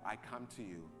 I come to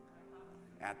you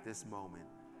at this moment,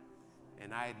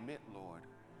 and I admit, Lord,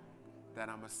 that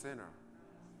I'm a sinner.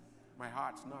 My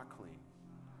heart's not clean.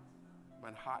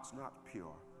 My heart's not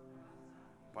pure.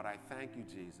 But I thank you,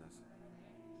 Jesus,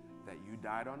 that you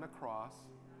died on the cross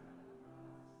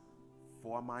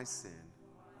for my sin,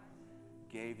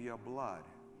 gave your blood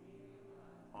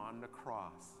on the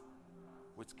cross,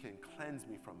 which can cleanse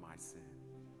me from my sin.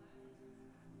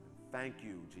 Thank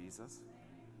you, Jesus,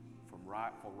 for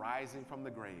rising from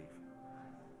the grave.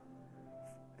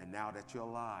 And now that you're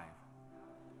alive,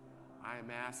 I am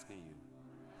asking you,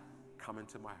 come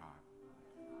into my heart,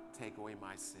 take away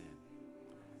my sin,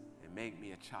 and make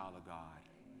me a child of God.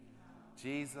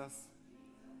 Jesus,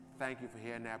 thank you for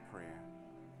hearing that prayer.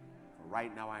 For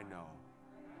right now I know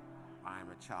I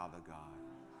am a child of God.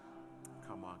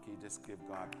 Come on, can you just give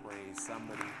God praise?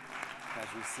 Somebody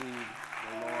has received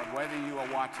the Lord, whether you are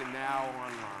watching now or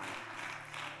online.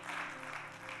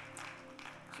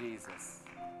 Jesus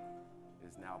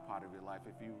is now a part of your life.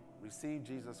 If you receive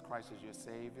Jesus Christ as your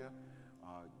Savior,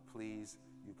 please,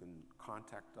 you can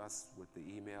contact us with the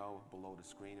email below the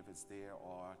screen if it's there,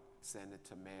 or send it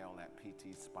to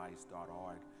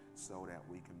mail@ptspice.org so that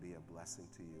we can be a blessing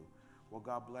to you. Well,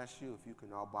 God bless you. If you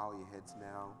can all bow your heads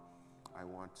now, I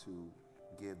want to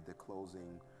give the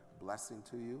closing blessing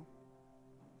to you.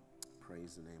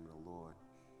 Praise the name of the Lord.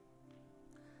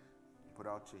 Put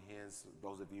out your hands,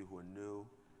 those of you who are new.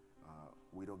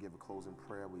 We don't give a closing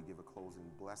prayer, we give a closing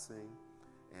blessing.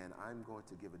 And I'm going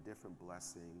to give a different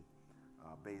blessing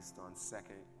based on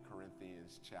 2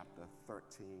 Corinthians chapter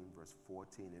 13, verse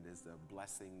 14. It is the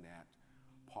blessing that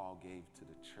Paul gave to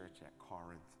the church at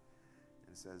Corinth.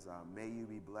 It says, may you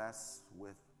be blessed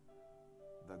with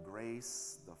the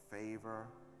grace, the favor,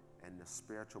 and the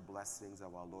spiritual blessings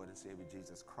of our Lord and Savior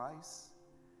Jesus Christ.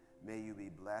 May you be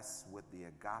blessed with the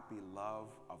agape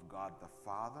love of God the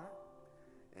Father.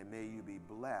 And may you be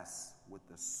blessed with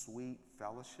the sweet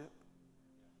fellowship,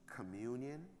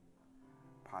 communion,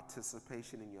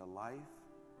 participation in your life,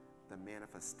 the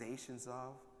manifestations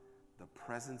of, the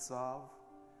presence of,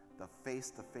 the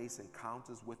face-to-face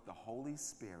encounters with the Holy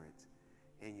Spirit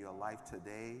in your life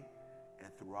today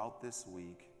and throughout this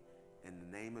week. In the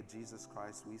name of Jesus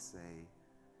Christ, we say,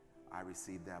 I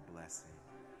receive that blessing.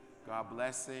 God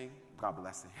blessing. God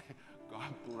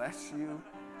bless you.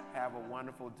 Have a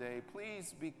wonderful day.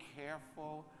 Please be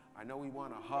careful. I know we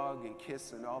want to hug and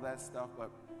kiss and all that stuff,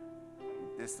 but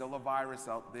there's still a virus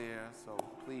out there, so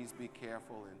please be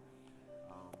careful and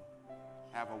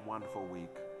have a wonderful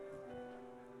week.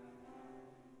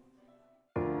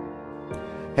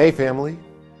 Hey family,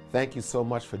 thank you so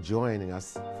much for joining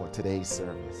us for today's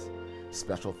service.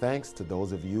 Special thanks to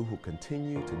those of you who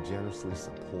continue to generously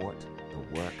support the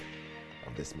work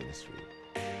of this ministry.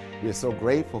 We are so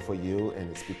grateful for you,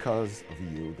 and it's because of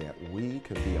you that we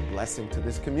can be a blessing to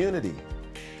this community.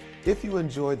 If you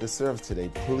enjoyed the service today,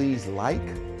 please like,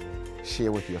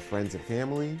 share with your friends and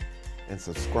family, and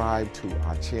subscribe to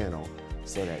our channel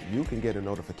so that you can get a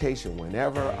notification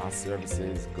whenever our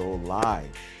services go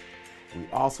live. We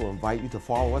also invite you to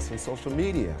follow us on social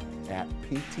media at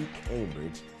PT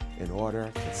Cambridge in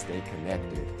order to stay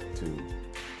connected to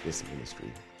this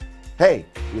ministry. Hey,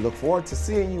 we look forward to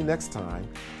seeing you next time.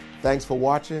 Thanks for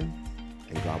watching,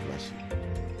 and God bless you.